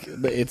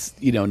 it's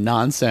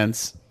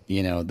nonsense.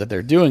 That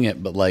they're doing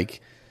it, but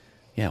like,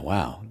 yeah,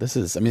 wow, this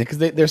is. I mean, because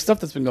there's stuff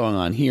that's been going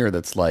on here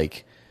that's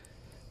like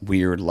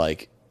weird,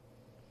 like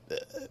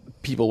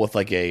people with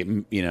like a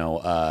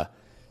FedEx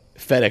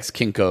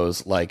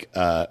Kinko's like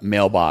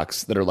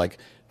mailbox that are like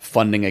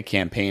funding a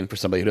campaign for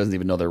somebody who doesn't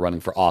even know they're running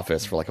for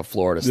office for like a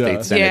Florida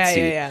state Senate Yeah,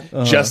 seat yeah,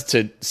 yeah. just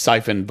to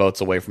siphon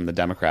votes away from the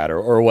Democrat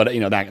or what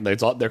that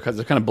there's all they're kind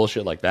of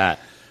bullshit like that.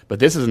 But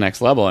this is the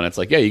next level, and it's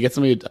like, yeah, you get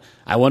somebody.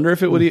 I wonder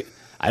if it would.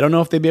 I don't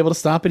know if they'd be able to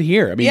stop it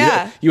here. I mean,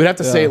 Yeah. you would have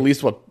to say at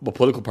least what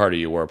political party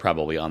you were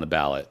probably on the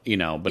ballot, But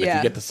if Yeah.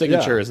 you get the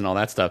signatures and all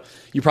that stuff,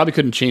 you probably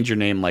couldn't change your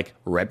name like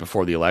right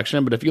before the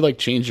election. But if you like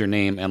changed your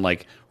name and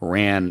like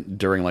ran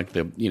during like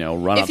the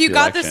run up if you to the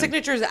got the election,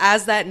 signatures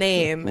as that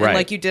name Right. and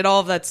like you did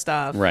all of that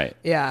stuff, Right.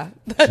 Yeah,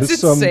 that's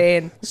Just some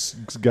insane.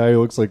 guy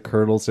who looks like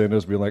Colonel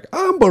Sanders being like,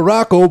 I'm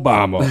Barack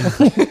Obama.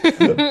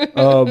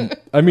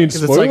 I mean, 'Cause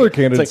it's spoiler like-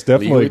 candidates it's like,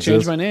 definitely legally change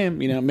exist. my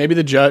name. Maybe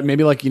the judge,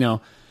 maybe like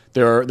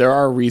there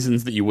are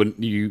reasons that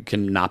you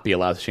can not be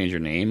allowed to change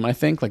your name. I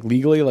think like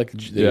legally, like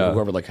Yeah.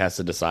 whoever like has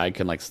to decide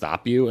can like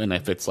stop you, and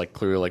if it's like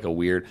clearly like a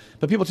weird,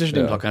 but people change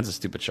names Yeah. all kinds of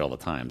stupid shit all the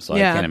time. So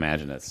Yeah. I can't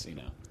imagine it's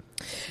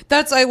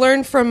That's I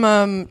learned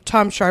from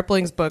Tom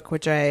Sharpling's book,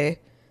 which I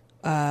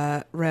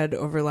read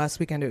over last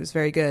weekend. It was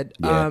very good.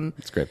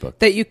 it's a great book.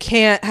 That you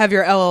can't have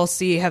your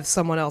LLC have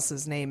someone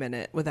else's name in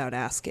it without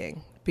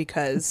asking.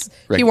 Because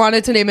Right. he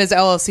wanted to name his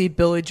LLC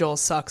Billy Joel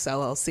Sucks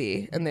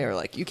LLC, and they were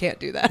like, "You can't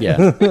do that."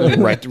 Yeah,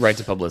 right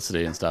to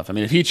publicity and stuff. I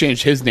mean, if he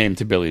changed his name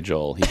to Billy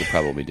Joel, he could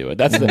probably do it.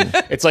 That's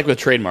it's like with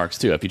trademarks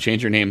too. If you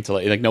change your name to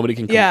like nobody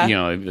can, Yeah.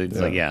 it's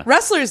like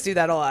Wrestlers do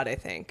that a lot, I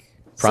think,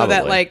 so Probably.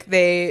 that like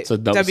they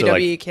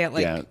WWE can't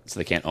like. so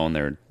they can't own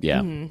their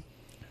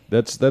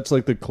That's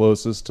like the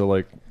closest to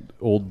like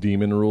old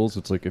demon rules.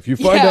 It's like, if you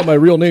find Yeah. out my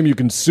real name, you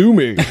can sue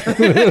me.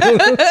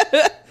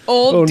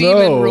 Old Oh,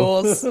 demon no.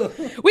 rules.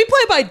 We play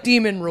by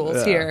demon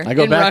rules here. I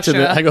go in back Russia.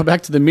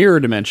 to the mirror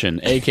dimension,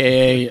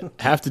 aka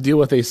have to deal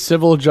with a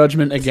civil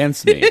judgment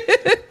against me.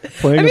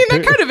 Playing I mean, a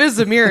that kind of is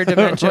a mirror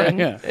dimension. Right,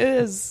 yeah. It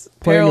is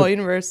Playing parallel a-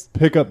 universe.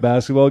 pickup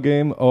basketball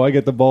game. Oh, I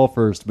get the ball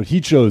first, but he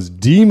chose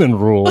demon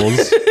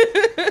rules.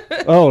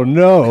 Oh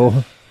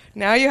no.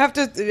 Now you have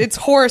to. It's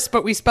horse,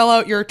 but we spell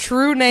out your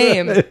true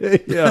name.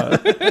 Yeah.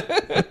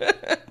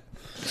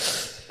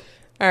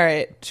 All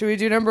right. Should we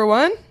do number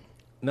 1?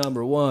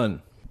 Number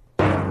 1.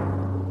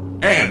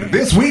 And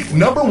this week's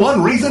number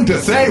 1 reason to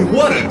say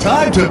what a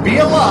time to be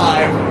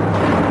alive.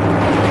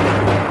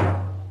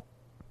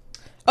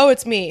 Oh,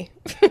 it's me.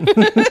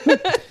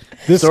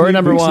 This Story week,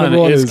 number week's one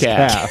is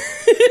Kath.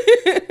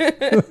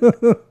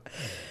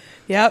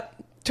 Yep.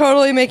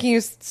 Totally making you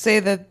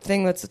say the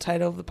thing that's the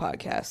title of the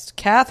podcast.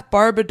 Kath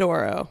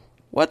Barbadoro.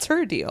 What's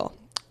her deal?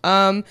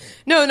 No,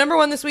 number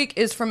one this week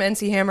is from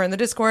NC Hammer in the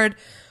Discord.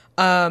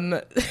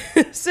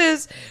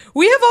 Says,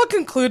 we have all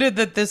concluded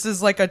that this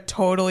is like a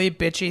totally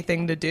bitchy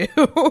thing to do.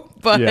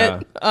 But Yeah.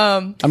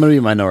 I'm going to be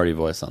a minority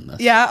voice on this.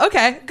 yeah,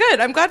 okay,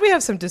 good. I'm glad we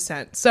have some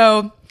dissent.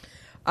 So,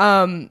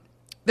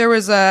 there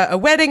was a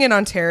wedding in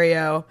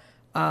Ontario,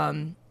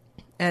 and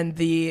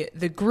the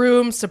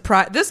groom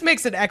surprised. This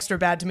makes it extra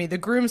bad to me. The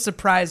groom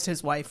surprised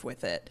his wife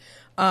with it.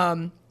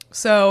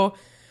 So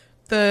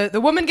the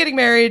woman getting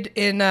married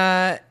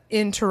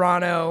in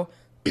Toronto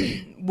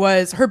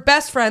was her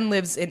best friend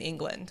lives in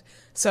England.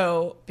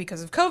 So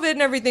because of COVID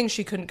and everything,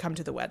 she couldn't come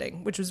to the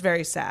wedding, which was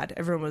very sad.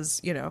 Everyone was,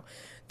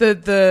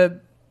 the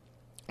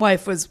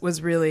wife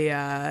was really,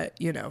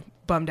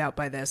 bummed out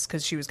by this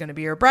because she was going to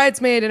be her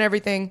bridesmaid and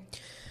everything.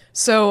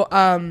 So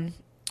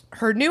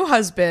her new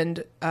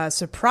husband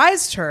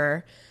surprised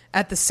her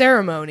at the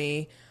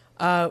ceremony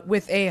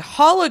with a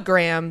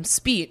hologram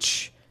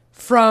speech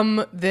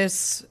from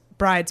this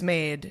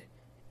bridesmaid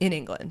in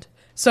England.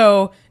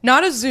 So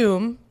not a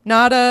Zoom,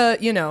 not a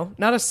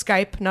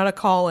Skype, not a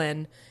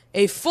call-in,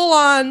 a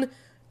full-on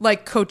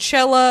like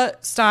Coachella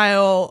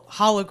style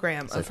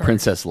hologram of her.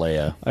 Princess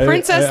Leia.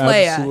 Princess I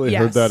Leia, absolutely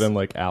yes. heard that in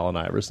like Alan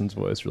Iverson's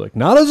voice. You're like,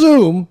 not a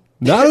Zoom,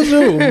 not a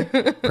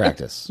Zoom.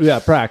 Practice. Yeah,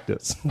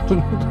 practice.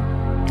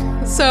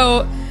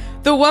 So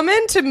the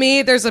woman, to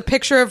me, there's a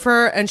picture of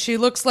her and she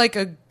looks like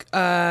a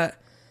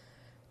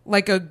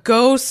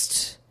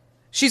ghost.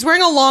 She's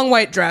wearing a long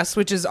white dress,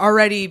 which is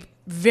already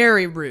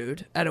very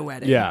rude at a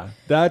wedding. Yeah,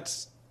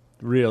 that's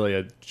really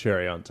a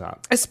cherry on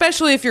top.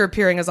 Especially if you're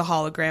appearing as a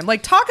hologram.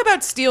 Like, talk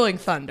about stealing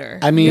thunder.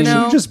 I mean, you It should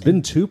know? have just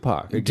been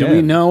Tupac again. Do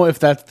we know if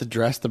that's the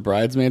dress the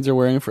bridesmaids are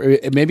wearing? For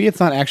maybe it's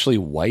not actually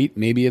white.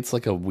 Maybe it's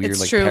like a weird, It's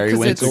like true, 'cause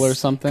periwinkle it's- or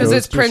something. Because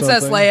it's Ghost or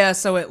Princess something? Leia,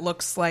 so it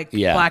looks like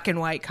Yeah. black and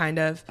white, kind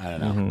of. I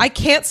don't know. I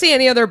can't see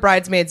any other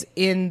bridesmaids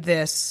in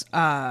this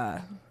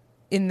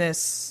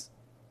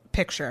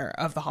picture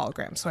of the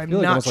hologram, so I'm I feel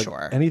like not almost, like,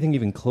 sure. anything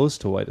even close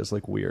to white is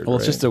like weird. Well,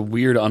 it's right? just a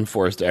weird,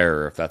 unforced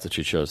error if that's what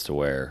she chose to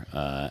wear,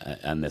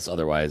 and this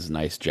otherwise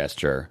nice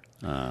gesture.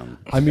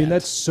 I mean,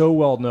 that's so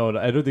well known.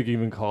 I don't think you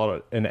even call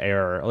it an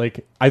error.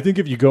 Like, I think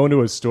if you go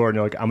into a store and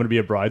you're like, I'm going to be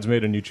a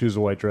bridesmaid, and you choose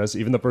a white dress,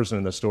 even the person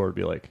in the store would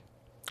be like,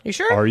 You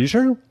sure? are you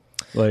sure?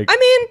 Like, I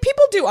mean,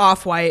 people do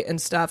off-white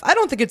and stuff. I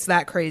don't think it's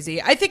that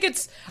crazy. I think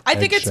it's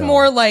Eggshell.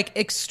 more like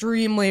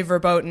extremely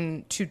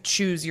verboten to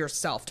choose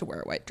yourself to wear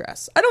a white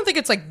dress. I don't think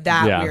it's like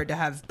that Yeah. weird to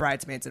have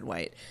bridesmaids in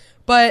white.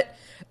 But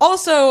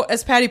also,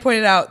 as Patty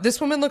pointed out, this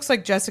woman looks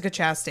like Jessica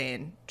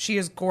Chastain. She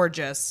is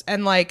gorgeous.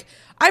 And like,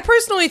 I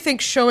personally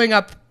think showing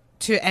up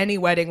to any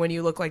wedding when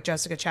you look like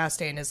Jessica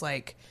Chastain is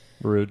like,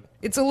 rude.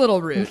 it's a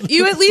little rude.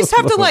 You at least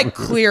have to like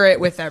clear it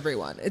with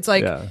everyone. It's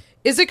like, Yeah.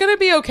 is it going to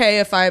be okay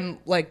if I'm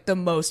like the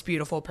most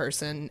beautiful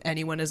person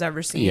anyone has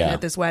ever seen Yeah.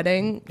 at this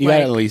wedding? You like,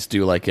 gotta at least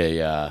do like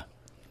a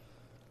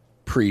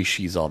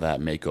pre-she's all that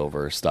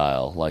makeover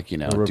style, like do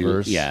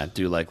reverse.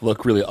 do like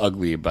look really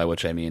ugly, by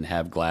which I mean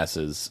have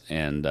glasses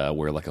and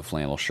wear like a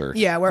flannel shirt.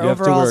 yeah, wear You have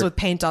to overalls wear- with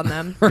paint on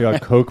them. You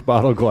got Coke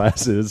bottle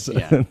glasses.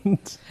 Yeah. and- You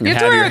have to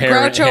Have wear your a hair-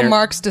 Groucho hair-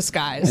 Marx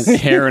disguise.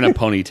 hair in a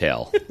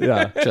ponytail.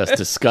 yeah. Just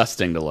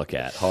disgusting to look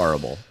at.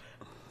 Horrible.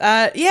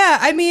 Yeah,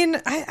 I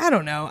mean, I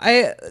don't know.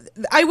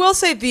 I will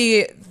say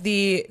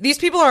these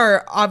people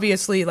are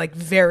obviously like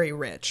very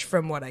rich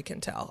from what I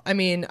can tell. I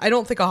mean, I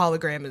don't think a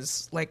hologram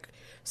is like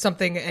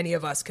something any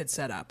of us could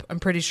set up. I'm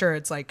pretty sure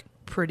it's like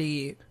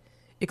pretty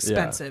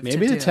expensive.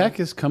 Maybe to the do. tech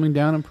is coming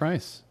down in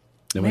price.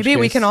 In which Maybe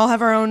we case, can all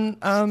have our own.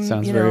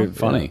 sounds you very know,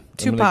 funny.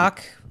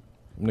 Tupac.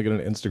 I'm going to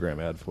get an Instagram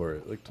ad for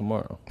it like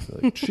tomorrow.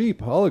 Like, cheap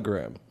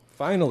hologram.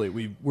 Finally,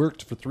 we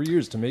worked for 3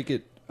 years to make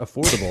it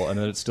affordable, and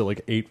then it's still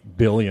like $8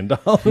 billion.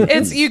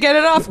 It's you get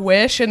it off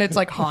Wish and it's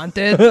like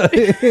haunted.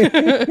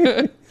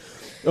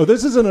 Oh,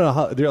 this isn't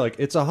they're like,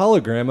 it's a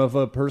hologram of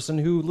a person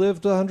who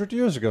lived 100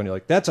 years ago. And you're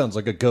like, that sounds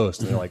like a ghost.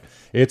 And they're like,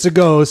 it's a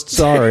ghost.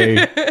 Sorry.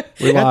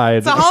 We lied.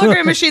 It's a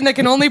hologram machine that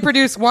can only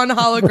produce one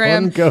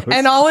hologram, One ghost.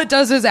 and all it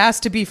does is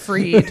ask to be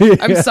freed.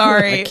 I'm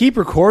sorry. I keep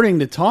recording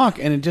to talk,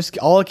 and it just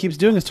all it keeps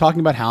doing is talking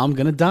about how I'm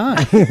gonna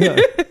die.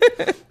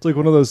 It's like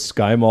one of those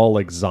Sky Mall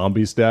like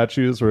zombie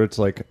statues where it's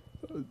like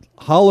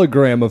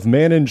hologram of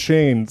man in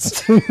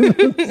chains.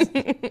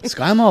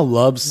 SkyMall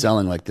loves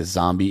selling like the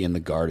zombie in the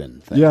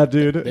garden thing. Yeah,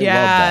 dude. They love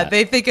Yeah, that.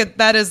 they think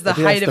that is the I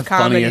think height that's of the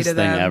comedy funniest to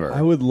thing them. ever.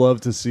 I would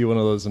love to see one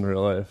of those in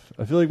real life.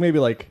 I feel like maybe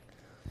like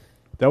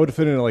that would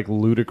fit into like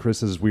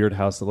Ludacris's weird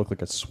house that looked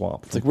like a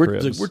swamp. It's like we're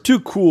too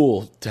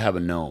cool to have a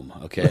gnome.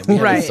 Okay, we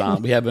have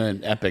Right. we have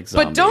an epic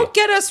zombie. But don't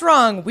get us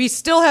wrong, we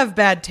still have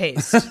bad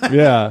taste.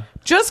 yeah.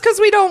 Just because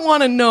we don't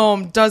want a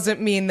gnome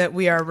doesn't mean that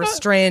we are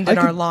restrained in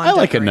our lawn I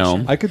like a decoration.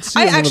 gnome. I could see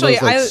I one actually-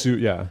 of those like I- suit.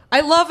 Yeah.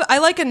 I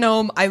like a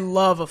gnome. I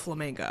love a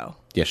flamingo.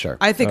 Yeah, sure.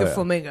 I think Oh, a yeah.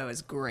 flamingo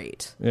is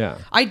great. Yeah.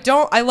 I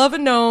love a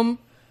gnome.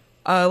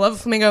 I love a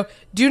flamingo.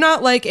 Do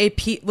not like a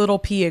little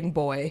peeing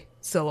boy.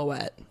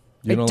 silhouette.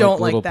 You I don't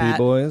like little that.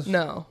 P-boys?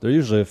 No. They're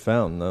usually a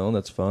fountain, though.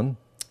 That's fun.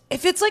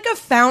 If it's like a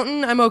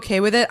fountain, I'm okay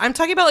with it. I'm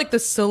talking about like the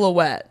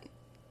silhouette.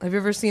 Have you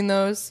ever seen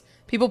those?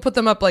 People put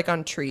them up like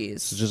on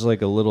trees. It's just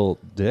like a little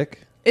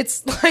dick.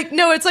 It's like,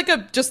 no, it's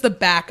like just the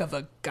back of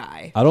a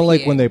guy. I don't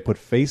like peeing. when they put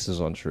faces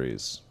on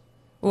trees.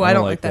 Oh, I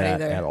don't like that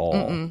either. at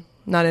all.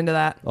 Not into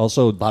that.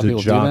 Also, lot of the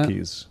people do that.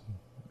 jockeys.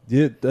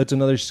 Yeah, that's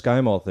another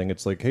Sky Mall thing.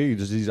 It's like, hey,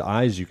 there's these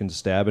eyes you can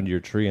stab into your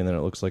tree, and then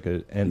it looks like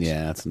an ent.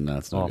 Yeah, that's no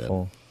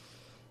awful.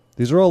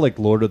 These are all like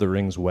Lord of the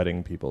Rings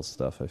wedding people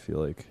stuff, I feel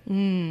like.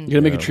 You're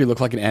gonna make a tree look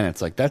like an N.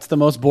 It's like that's the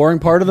most boring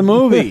part of the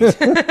movie.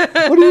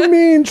 What do you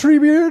mean,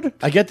 Treebeard?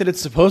 I get that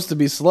it's supposed to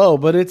be slow,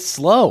 but it's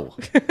slow.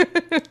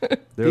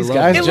 These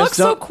guys It just looks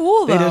so don't-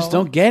 cool, They just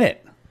though. don't get it.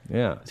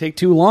 Yeah. Take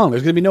too long.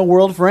 There's gonna be no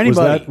world for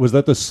anybody. Was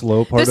that the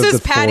slow part This of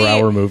is the Patty.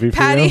 4-hour movie for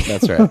Patty. you?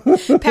 That's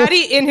right.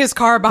 Patty in his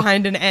car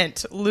behind an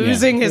ent,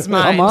 losing his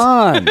mind. Come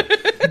on.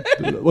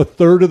 A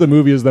third of the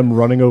movie is them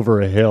running over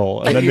a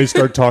hill, and then they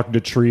start talking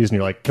to trees, and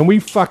you're like, can we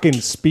fucking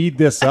speed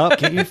this up?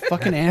 Get your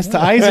fucking ass to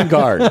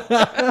Isengard.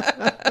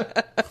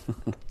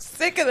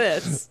 Sick of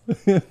this.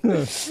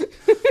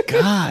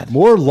 God.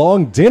 More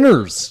long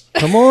dinners.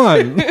 Come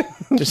on.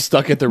 Just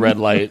stuck at the red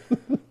light.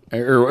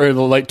 Or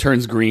the light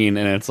turns green,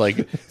 and it's like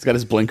he's got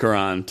his blinker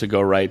on to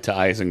go right to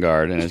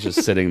Isengard, and it's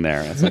just sitting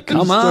there. It's like,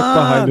 come Stuck on.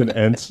 behind an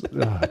ent.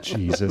 Oh,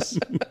 Jesus.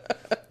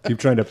 Keep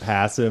trying to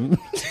pass him.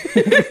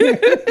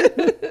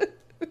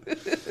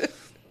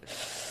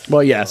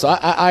 Well, yeah. So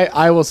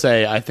I will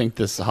say I think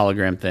this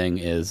hologram thing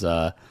is.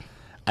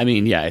 I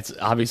mean, yeah, it's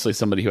obviously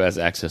somebody who has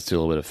access to a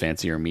little bit of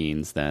fancier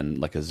means than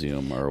like a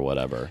Zoom or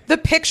whatever. The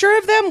picture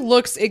of them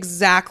looks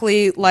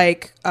exactly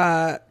like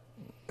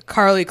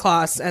Carly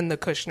Kloss and the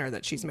Kushner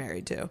that she's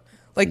married to.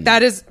 Like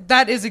that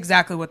is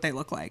exactly what they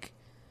look like.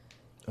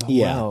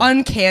 Yeah. Wow.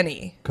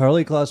 Uncanny.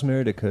 Carly Kloss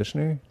married a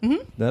Kushner?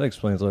 Mm-hmm. That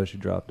explains why she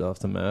dropped off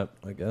the map,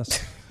 I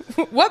guess.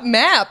 What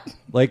map?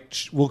 Like,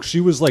 she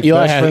was like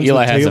Eli best friends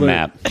Eli with has a Taylor.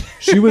 map.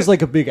 She was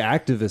like a big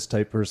activist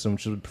type person.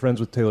 She was friends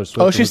with Taylor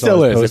Swift. Oh, and she was still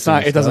always is. It's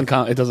not. posting It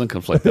doesn't. It doesn't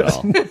conflict at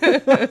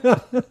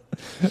all.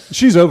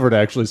 She's over it,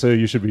 actually, so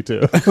you should be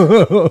too.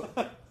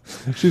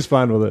 She's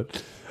fine with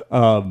it.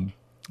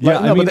 Yeah,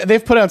 But, no, but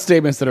they've put out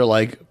statements that are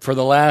like, for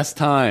the last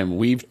time,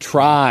 we've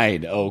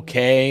tried.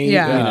 Okay.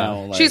 Yeah. You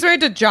know, like- She's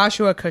married to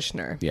Joshua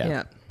Kushner.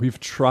 Yeah. we've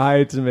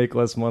tried to make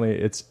less money.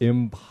 It's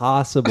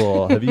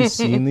impossible. Have you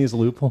seen these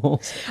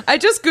loopholes? I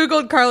just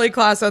Googled Carly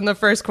Kloss, and the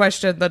first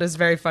question that is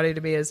very funny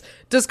to me is,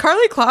 does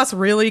Carly Kloss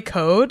really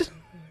code?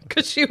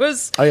 Because she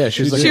was Oh yeah,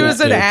 she's like she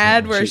was an yeah,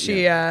 ad where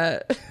she-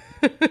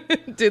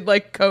 she did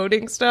like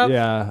coding stuff.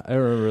 Yeah, I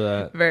remember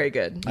that. Very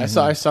good. I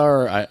saw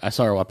her. I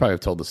saw her. I probably have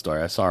told the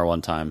story. I saw her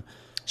one time.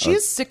 She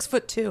is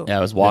 6'2". Yeah,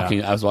 I was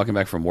walking. I was walking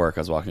back from work.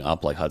 I was walking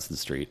up like Hudson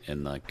Street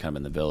in like kind of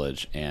in the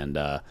village, and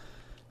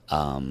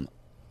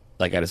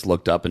like I just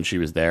looked up and she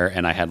was there,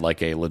 and I had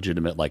like a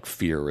legitimate like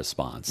fear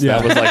response. Yeah.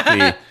 That was like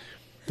the.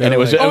 And it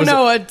was. Oh it was,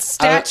 no, a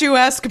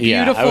statuesque,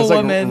 beautiful I was like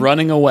woman.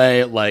 running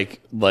away,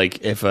 like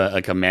if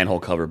a manhole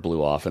cover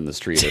blew off in the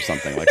street or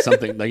something, like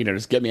something like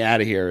just get me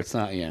out of here. It's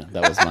not. Yeah,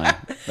 that was my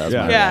Yeah.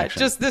 yeah, reaction.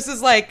 just this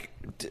is like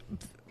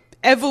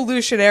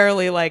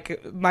evolutionarily,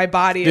 like my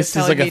body This is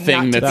is telling like a me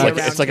thing not to that's be like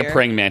around it's like here. a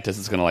praying mantis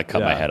that's gonna like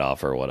cut my Yeah. head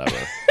off or whatever.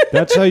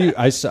 That's how you.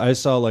 I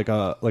saw like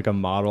a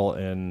model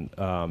in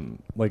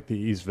like the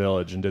East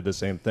Village and did the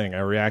same thing. I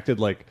reacted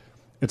like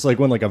it's like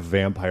when like a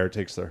vampire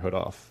takes their hood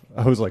off.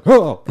 I was like,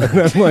 oh, and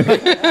then,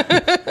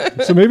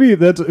 like, so maybe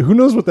that's who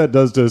knows what that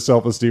does to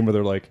self-esteem. Where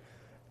they're like,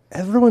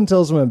 everyone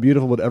tells me I'm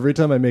beautiful, but every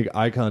time I make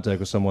eye contact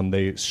with someone,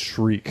 they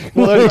shriek.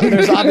 Well,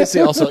 there's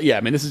obviously also, yeah,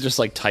 I mean, this is just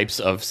like types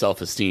of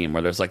self-esteem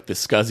where there's like the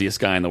scuzziest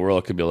guy in the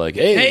world could be like,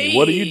 hey,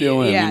 what are you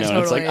doing? Yeah, you know,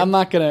 it's totally. like, I'm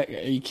not going to,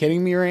 are you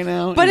kidding me right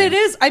now? But You it know?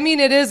 is. I mean,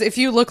 it is. If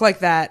you look like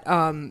that,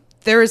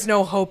 there is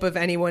no hope of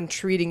anyone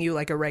treating you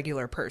like a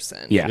regular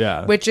person. Yeah.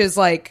 Yeah. Which is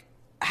like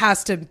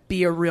has to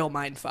be a real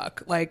mind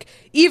fuck. Like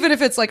even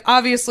if it's like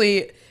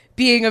obviously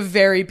being a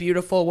very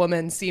beautiful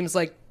woman seems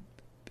like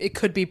it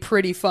could be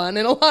pretty fun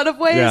in a lot of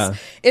ways. Yeah.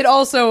 It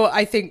also,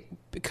 I think,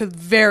 could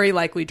very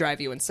likely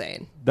drive you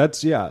insane.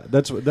 That's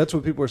what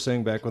people were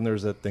saying back when there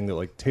was that thing that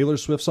like Taylor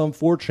Swift's on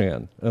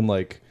 4chan and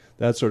like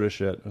that sort of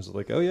shit. I was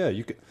like, oh yeah,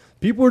 you could.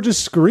 People were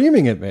just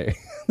screaming at me.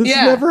 This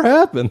Yeah. never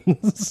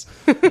happens.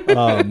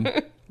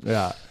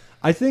 Yeah,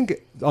 I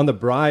think on the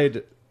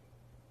bride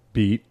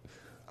beat,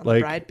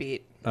 like Bride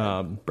beat.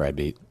 Brad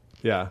Beat.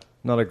 yeah,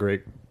 not a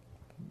great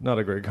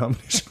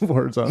combination of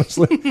words.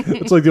 Honestly,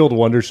 it's like the old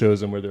Wonder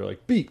shows and where they're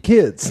like beat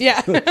kids.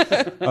 Yeah.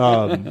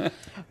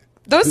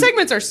 Those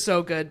segments are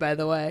so good, by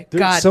the way. There-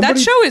 God, somebody- that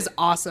show is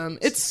awesome.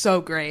 It's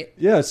so great.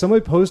 Yeah,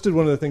 somebody posted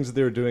one of the things that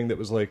they were doing that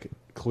was like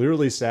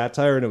clearly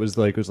satire, and it was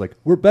like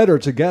we're better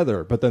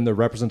together, but then the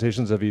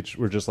representations of each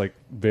were just like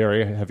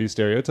very heavy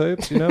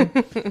stereotypes, you know.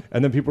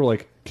 And then people were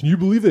like, "Can you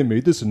believe they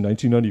made this in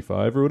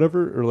 1995 or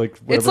whatever?" Or like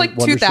whatever It's like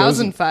Wonder shows.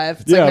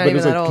 2005. It's yeah, like not but even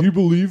it's that like, old. can you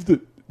believe that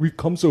we've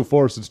come so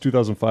far since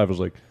 2005? I was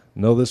like,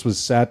 no, this was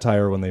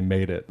satire when they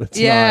made it. It's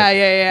Yeah, not,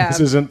 yeah. This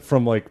isn't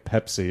from like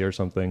Pepsi or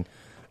something.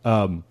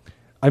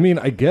 I mean,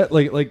 I get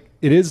like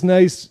it is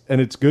nice,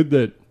 and it's good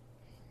that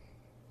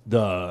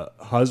the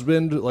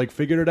husband like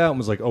figured it out and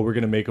was like, oh, we're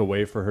gonna make a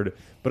way for her to.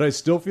 But I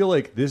still feel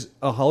like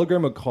a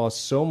hologram would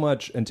cost so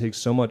much and take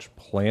so much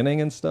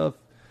planning and stuff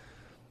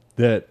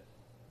that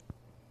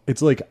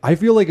it's like, I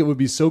feel like it would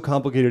be so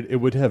complicated, it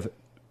would have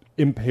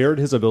impaired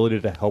his ability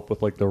to help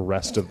with like the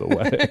rest of the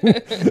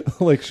wedding.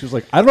 Like she was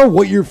like, I don't know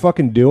what you're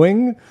fucking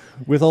doing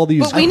with all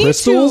these But we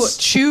crystals. need to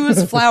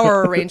choose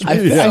flower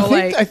arrangements.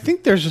 I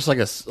think there's just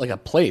like a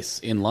place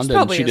in London.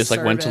 probably She a just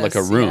like went to like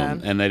a service, room yeah.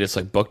 and they just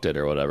like booked it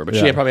or whatever. But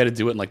Yeah. she probably had to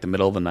do it in like the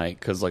middle of the night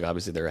because like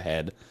obviously they're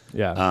ahead.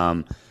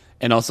 Yeah.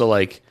 And also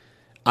like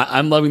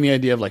I'm loving the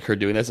idea of like her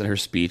doing this and her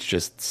speech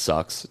just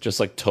sucks. Just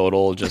like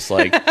total, just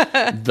like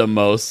the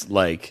most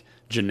like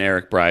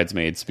generic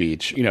bridesmaid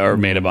speech, or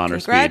maid of honor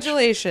speech.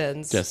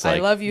 Congratulations. Just I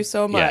like- love you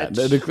so Yeah, much.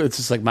 it's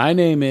just like my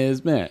name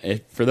is man.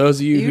 For those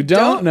of you You who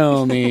don't don't-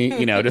 know me,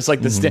 just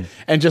like the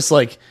and just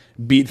like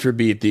beat for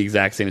beat the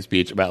exact same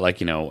speech about like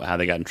how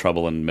they got in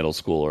trouble in middle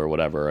school or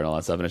whatever and all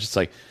that stuff. And it's just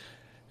like,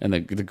 and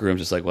the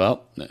groom's just like,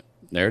 well,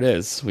 there it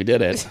is, we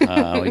did it.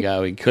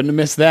 We couldn't have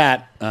missed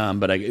that.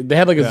 But they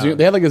had like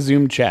a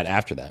Zoom chat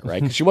after that,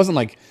 right? Because she wasn't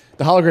like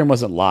the hologram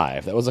wasn't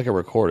live. That was like a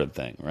recorded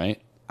thing,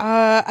 right?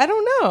 I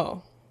don't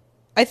know.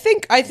 I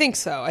think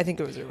so. I think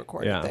it was a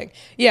recorded thing.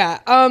 Yeah.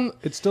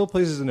 It still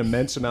places an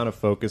immense amount of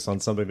focus on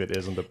something that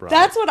isn't the bride.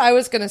 That's what I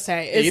was gonna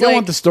say. It's You don't like,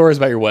 want the stories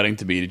about your wedding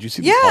to be. Did you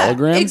see the yeah,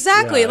 hologram?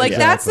 exactly. Yeah, like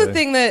that's the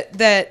exactly. thing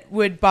that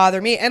would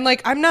bother me. And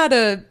like I'm not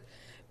a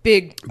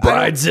big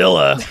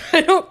Bridezilla.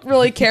 I don't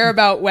really care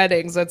about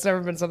weddings. That's never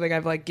been something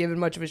I've like given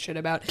much of a shit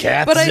about.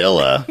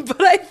 Catzilla.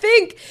 But I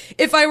think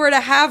if I were to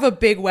have a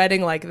big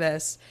wedding like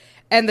this,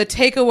 and the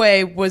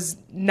takeaway was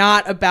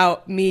not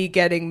about me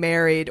getting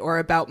married or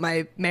about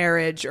my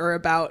marriage or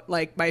about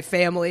like my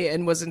family,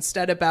 and was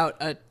instead about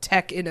a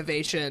tech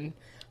innovation,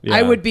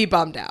 I Yeah. would be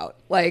bummed out.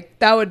 Like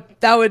that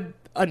would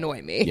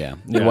annoy me. Yeah,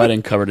 your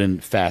wedding covered in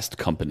Fast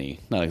Company.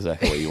 Not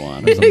exactly what you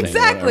want. or something, or one of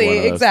Exactly,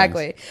 those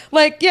exactly. things.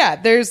 Like, yeah,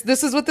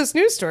 this is what this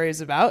news story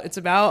is about. It's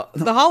about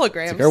the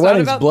hologram. Our It's not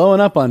wedding's about, blowing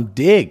up on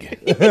Dig.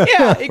 yeah,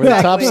 exactly. We're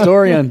the top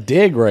story on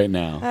Dig right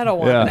now. I don't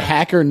want Yeah. On that.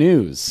 Hacker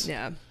News.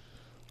 Yeah.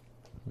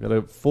 We got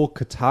a full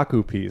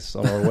Kotaku piece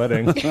on our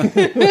wedding.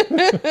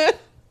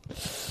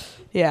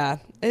 Yeah.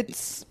 I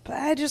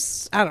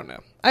don't know.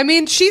 I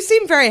mean, she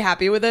seemed very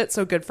happy with it,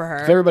 so good for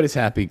her. If everybody's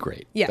happy,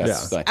 great. Yes,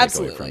 That's what I take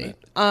away from absolutely. it.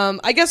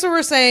 I guess what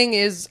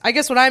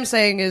I'm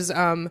saying is,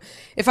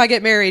 if I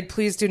get married,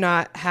 please do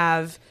not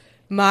have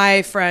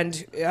my friend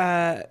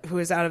who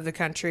is out of the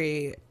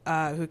country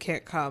who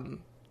can't come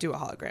do a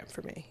hologram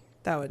for me.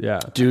 That would Yeah.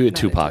 Do a not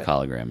Tupac into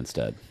hologram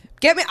instead.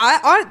 get me.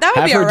 That would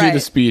Have be her all do right. the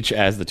speech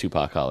as the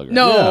Tupac hologram.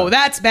 No, Yeah.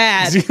 that's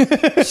bad.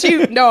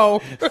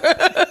 No.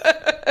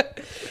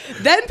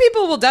 Then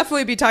people will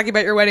definitely be talking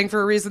about your wedding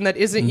for a reason that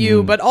isn't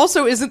you, but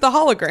also isn't the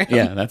hologram.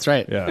 Yeah, that's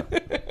right. Yeah.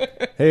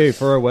 Hey,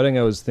 for our wedding,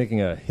 I was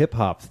thinking a hip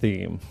hop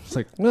theme. It's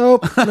like,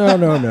 nope,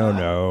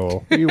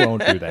 no. You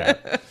won't do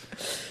that.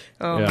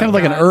 Oh, Yeah. Kind of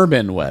like an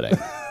urban wedding.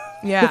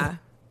 Yeah.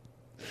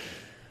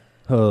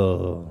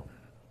 Oh.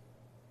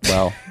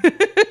 Well,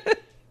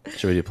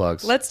 should we do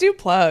plugs? Let's do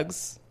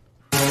plugs.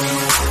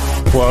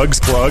 Plugs.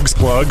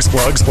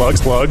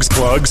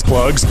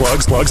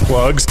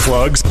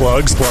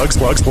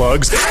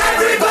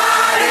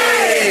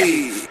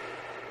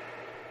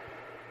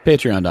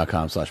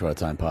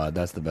 Patreon.com/whatatimepod.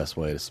 That's the best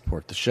way to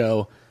support the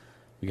show.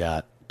 We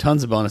got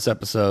tons of bonus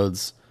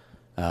episodes.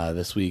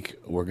 This week,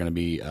 we're going to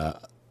be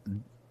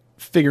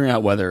figuring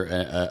out whether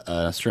an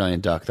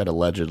Australian duck that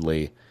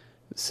allegedly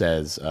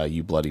says,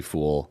 you bloody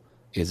fool,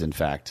 is in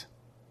fact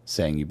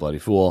saying you bloody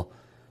fool.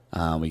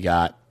 We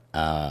got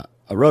a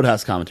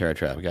Roadhouse commentary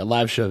track. We got a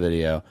live show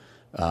video,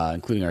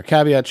 including our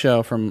caveat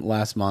show from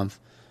last month,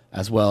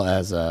 as well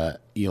as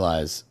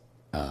Eli's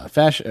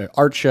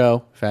art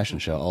show, fashion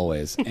show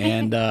always,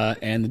 and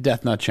the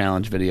Death Nut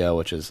Challenge video,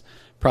 which is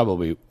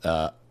probably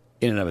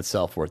in and of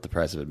itself worth the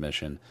price of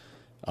admission,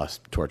 us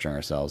torturing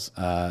ourselves.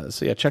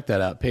 So yeah, check that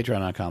out,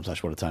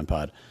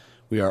 patreon.com/whatatimepod.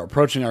 We are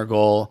approaching our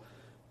goal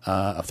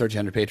of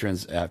 1,300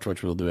 patrons, after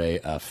which we'll do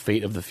a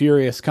Fate of the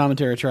Furious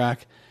commentary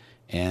track.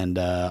 And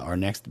our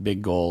next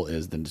big goal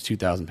is the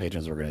 2,000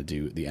 patrons. We're going to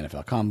do the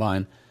NFL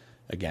Combine.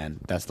 Again,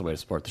 that's the way to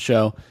support the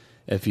show.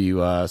 If you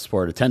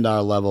support a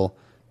 $10 level,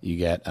 you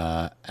get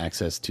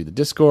access to the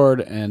Discord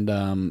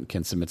and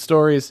can submit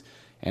stories.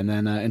 And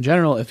then in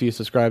general, if you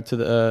subscribe to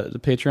the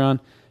Patreon,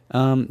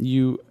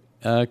 you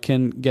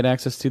can get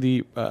access to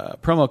the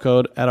promo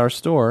code at our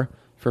store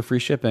for free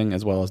shipping,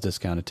 as well as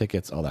discounted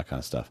tickets, all that kind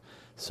of stuff.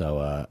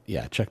 So,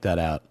 yeah, check that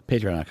out.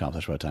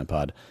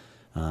 Patreon.com/whatatimepod.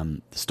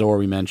 The store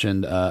we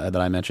mentioned, that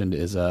I mentioned,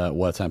 is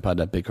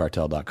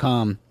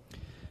whatatimepod.bigcartel.com.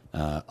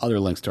 Other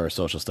links to our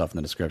social stuff in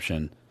the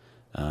description.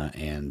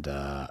 And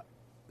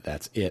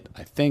that's it,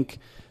 I think.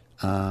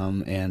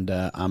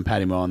 I'm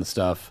Patty Moe on the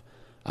stuff.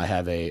 I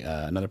have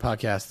another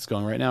podcast that's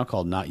going right now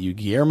called Not You,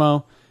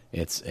 Guillermo.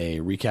 It's a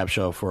recap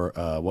show for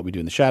what we do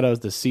in the shadows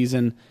this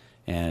season.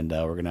 And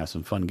we're going to have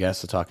some fun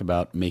guests to talk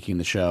about making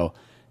the show.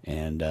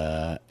 And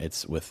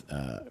it's with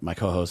my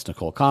co-host,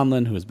 Nicole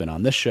Conlon, who has been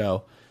on this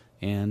show.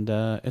 and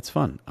it's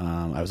fun.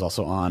 I was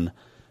also on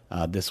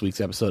this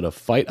week's episode of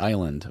Fight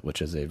Island,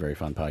 which is a very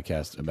fun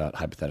podcast about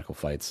hypothetical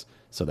fights,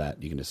 so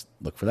that you can just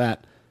look for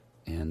that.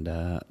 And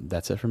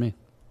that's it for me.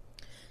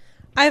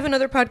 I have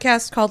another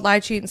podcast called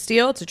Lie, Cheat, and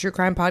Steal. It's a true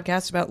crime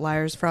podcast about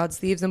liars, frauds,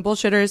 thieves, and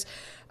bullshitters.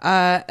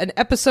 An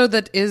episode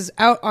that is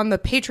out on the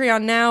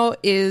Patreon now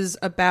is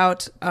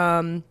about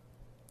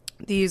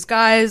these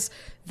guys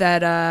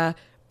that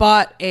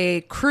bought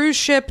a cruise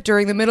ship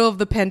during the middle of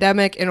the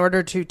pandemic in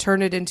order to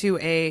turn it into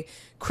a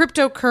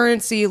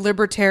cryptocurrency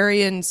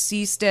libertarian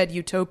seastead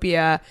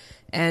utopia.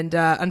 And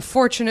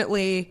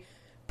unfortunately,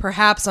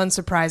 perhaps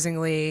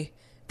unsurprisingly,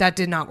 that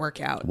did not work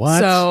out. What?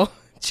 So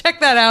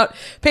check that out.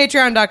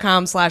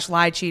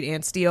 Patreon.com/lie, cheat,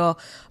 and steal.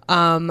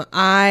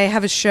 I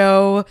have a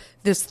show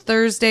this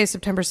Thursday,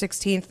 September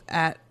 16th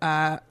at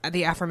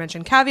the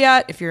aforementioned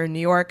Caveat. If you're in New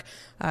York,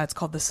 it's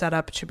called The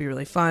Setup. It should be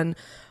really fun.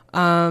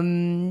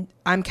 I'm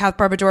Kath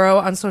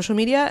Barbadoro on social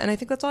media, and I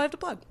think that's all I have to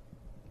plug.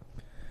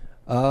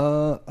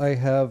 I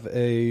have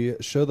a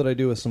show that I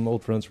do with some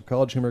old friends from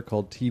College Humor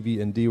called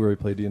TV&D, where we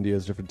play D&D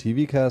as different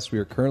TV casts. We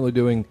are currently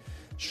doing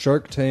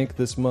Shark Tank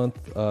this month,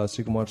 so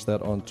you can watch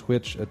that on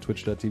Twitch at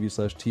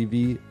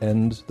twitch.tv/TV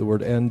and the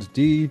word end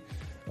D,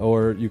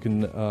 or you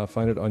can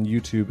find it on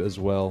YouTube as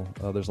well.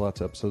 There's lots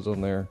of episodes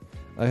on there.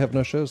 I have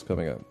no shows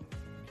coming up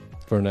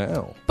for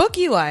now. Book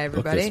Eli, Book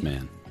everybody. this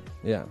man.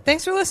 Yeah.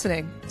 Thanks for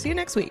listening. See you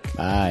next week.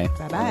 Bye.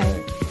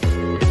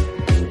 Bye-bye.